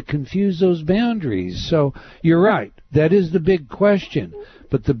easy to confuse those boundaries. So you're right. That is the big question.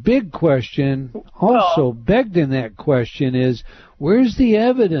 But the big question also begged in that question is, where's the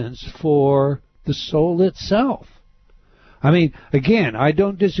evidence for the soul itself? I mean, again, I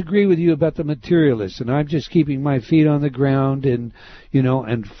don't disagree with you about the materialists, and I'm just keeping my feet on the ground, and,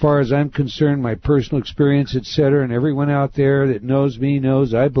 and as far as I'm concerned, my personal experience, etc., and everyone out there that knows me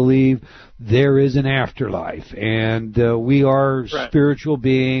knows I believe there is an afterlife, and we are spiritual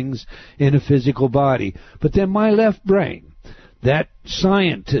beings in a physical body. But then my left brain, that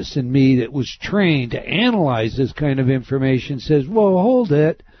scientist in me that was trained to analyze this kind of information, says, whoa, hold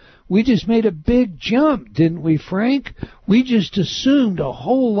it. We just made a big jump, didn't we, Frank? We just assumed a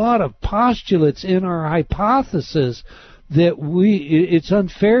whole lot of postulates in our hypothesis that it's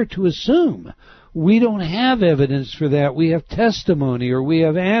unfair to assume. We don't have evidence for that. We have testimony or we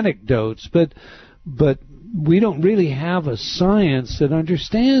have anecdotes, but we don't really have a science that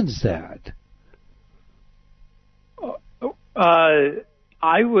understands that. I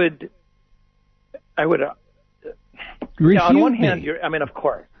would. On one hand, of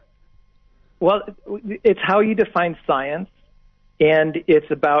course. Well, it's how you define science, and it's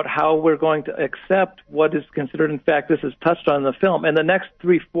about how we're going to accept what is considered. In fact, this is touched on in the film, and the next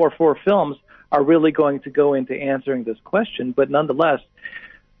 4 films are really going to go into answering this question. But nonetheless,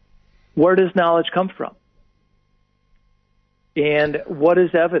 where does knowledge come from? And what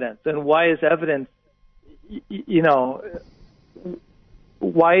is evidence? And why is evidence,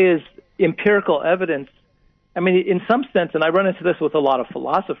 why is empirical evidence? I mean, in some sense, and I run into this with a lot of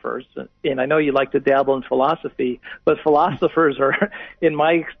philosophers, and I know you like to dabble in philosophy, but philosophers are, in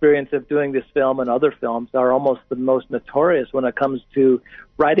my experience of doing this film and other films, are almost the most notorious when it comes to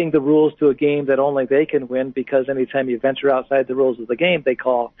writing the rules to a game that only they can win, because anytime you venture outside the rules of the game, they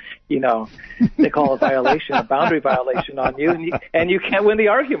call a violation, a boundary violation on you, and you can't win the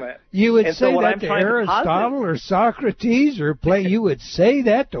argument. You would say that to Aristotle or Socrates, or you would say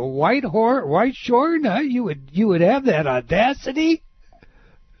that to White Shore? No, you would have that audacity?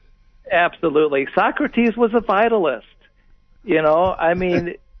 Absolutely. Socrates was a vitalist. I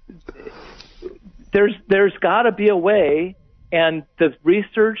mean, there's got to be a way. And the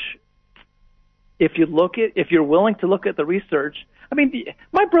research, if you're willing to look at the research, I mean,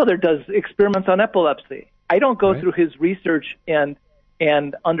 my brother does experiments on epilepsy. I don't go through his research and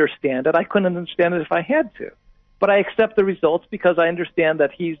understand it. I couldn't understand it if I had to. But I accept the results because I understand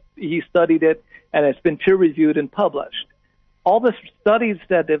that he studied it and it's been peer reviewed and published. All the studies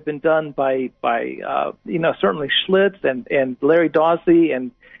that have been done by certainly Schlitz and Larry Dawsey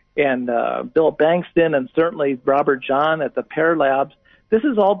and Bill Bankston and certainly Robert John at the Pear Labs, this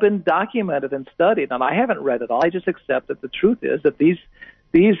has all been documented and studied, and I haven't read it all. I just accept that the truth is that these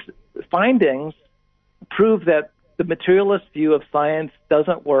findings prove that the materialist view of science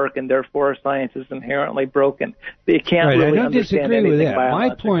doesn't work, and therefore science is inherently broken. They can't really understand anything biologically. I don't disagree with that.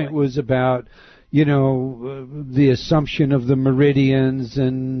 My point was about the assumption of the meridians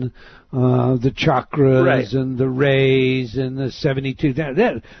and the chakras and the rays and the 72.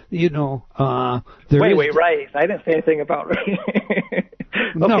 Wait, rays. I didn't say anything about rays.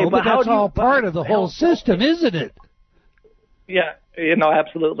 No, but that's all part of the whole system, isn't it? Yeah,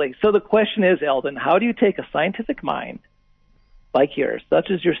 absolutely. So the question is, Eldon, how do you take a scientific mind like yours,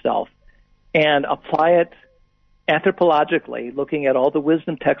 such as yourself, and apply it anthropologically, looking at all the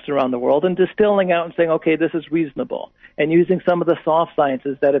wisdom texts around the world and distilling out and saying, okay, this is reasonable, and using some of the soft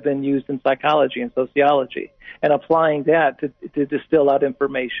sciences that have been used in psychology and sociology and applying that to distill out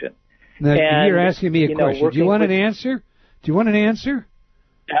information. Now, you're asking me a question. Do you want an answer?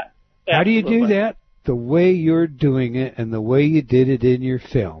 How do you do that? The way you're doing it and the way you did it in your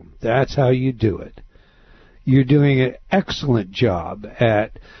film. That's how you do it. You're doing an excellent job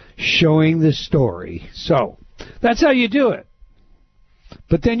at showing the story. So, that's how you do it.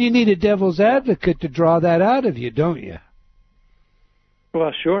 But then you need a devil's advocate to draw that out of you, don't you?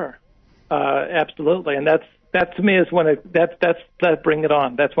 Well, sure. Absolutely. And that to me is when that bring it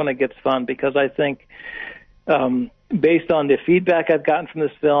on. That's when it gets fun, because I think based on the feedback I've gotten from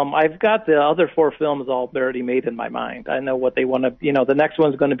this film, I've got the other 4 films all already made in my mind. I know what they want to, the next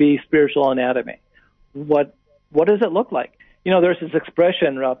one's going to be spiritual anatomy. What does it look like? There's this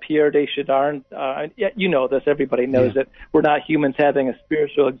expression, Pierre de Chardin, you know this, everybody knows it. We're not humans having a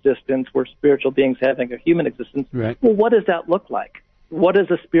spiritual existence, we're spiritual beings having a human existence. Right. Well, what does that look like? What does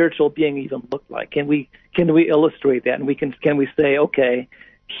a spiritual being even look like? Can we illustrate that? And can we say, okay,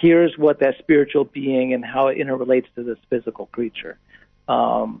 here's what that spiritual being and how it interrelates to this physical creature.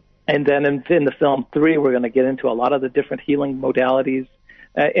 And then in the film 3, we're going to get into a lot of the different healing modalities,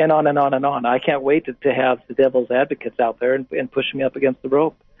 and on and on and on. I can't wait to have the devil's advocates out there and push me up against the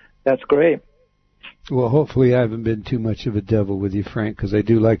rope. That's great. Well, hopefully I haven't been too much of a devil with you, Frank, because I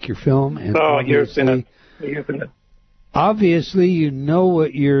do like your film. And you've been obviously, you know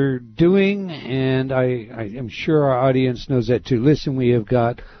what you're doing, and I am sure our audience knows that too. Listen, we have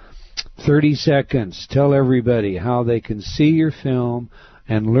got 30 seconds. Tell everybody how they can see your film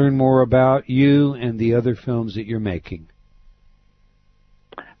and learn more about you and the other films that you're making.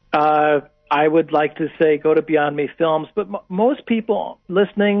 I would like to say go to Beyond Me Films, but most people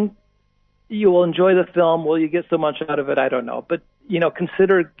listening, you will enjoy the film. Will you get so much out of it? I don't know. But,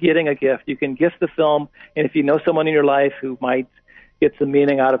 consider getting a gift. You can gift the film, and if you know someone in your life who might get some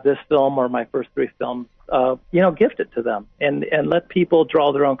meaning out of this film or my first 3 films, gift it to them and let people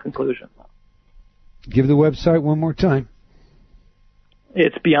draw their own conclusions. Give the website one more time.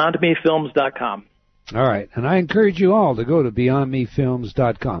 It's beyondmefilms.com. All right, and I encourage you all to go to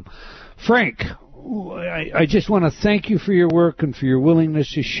beyondmefilms.com. Frank, I just want to thank you for your work and for your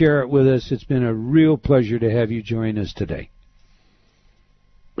willingness to share it with us. It's been a real pleasure to have you join us today.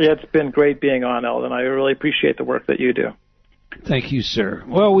 Yeah, it's been great being on, Eldon. I really appreciate the work that you do. Thank you, sir.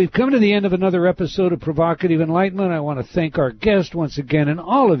 Well, we've come to the end of another episode of Provocative Enlightenment. I want to thank our guest once again and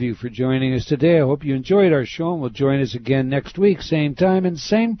all of you for joining us today. I hope you enjoyed our show and will join us again next week, same time and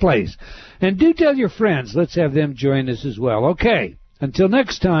same place. And do tell your friends. Let's have them join us as well. Okay, until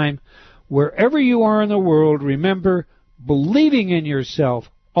next time, wherever you are in the world, remember, believing in yourself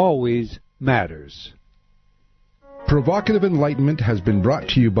always matters. Provocative Enlightenment has been brought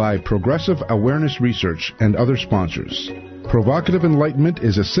to you by Progressive Awareness Research and other sponsors. Provocative Enlightenment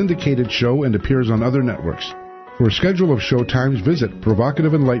is a syndicated show and appears on other networks. For a schedule of show times, visit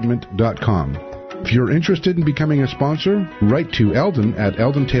provocativeenlightenment.com. If you're interested in becoming a sponsor, write to Eldon at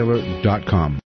eldontaylor.com.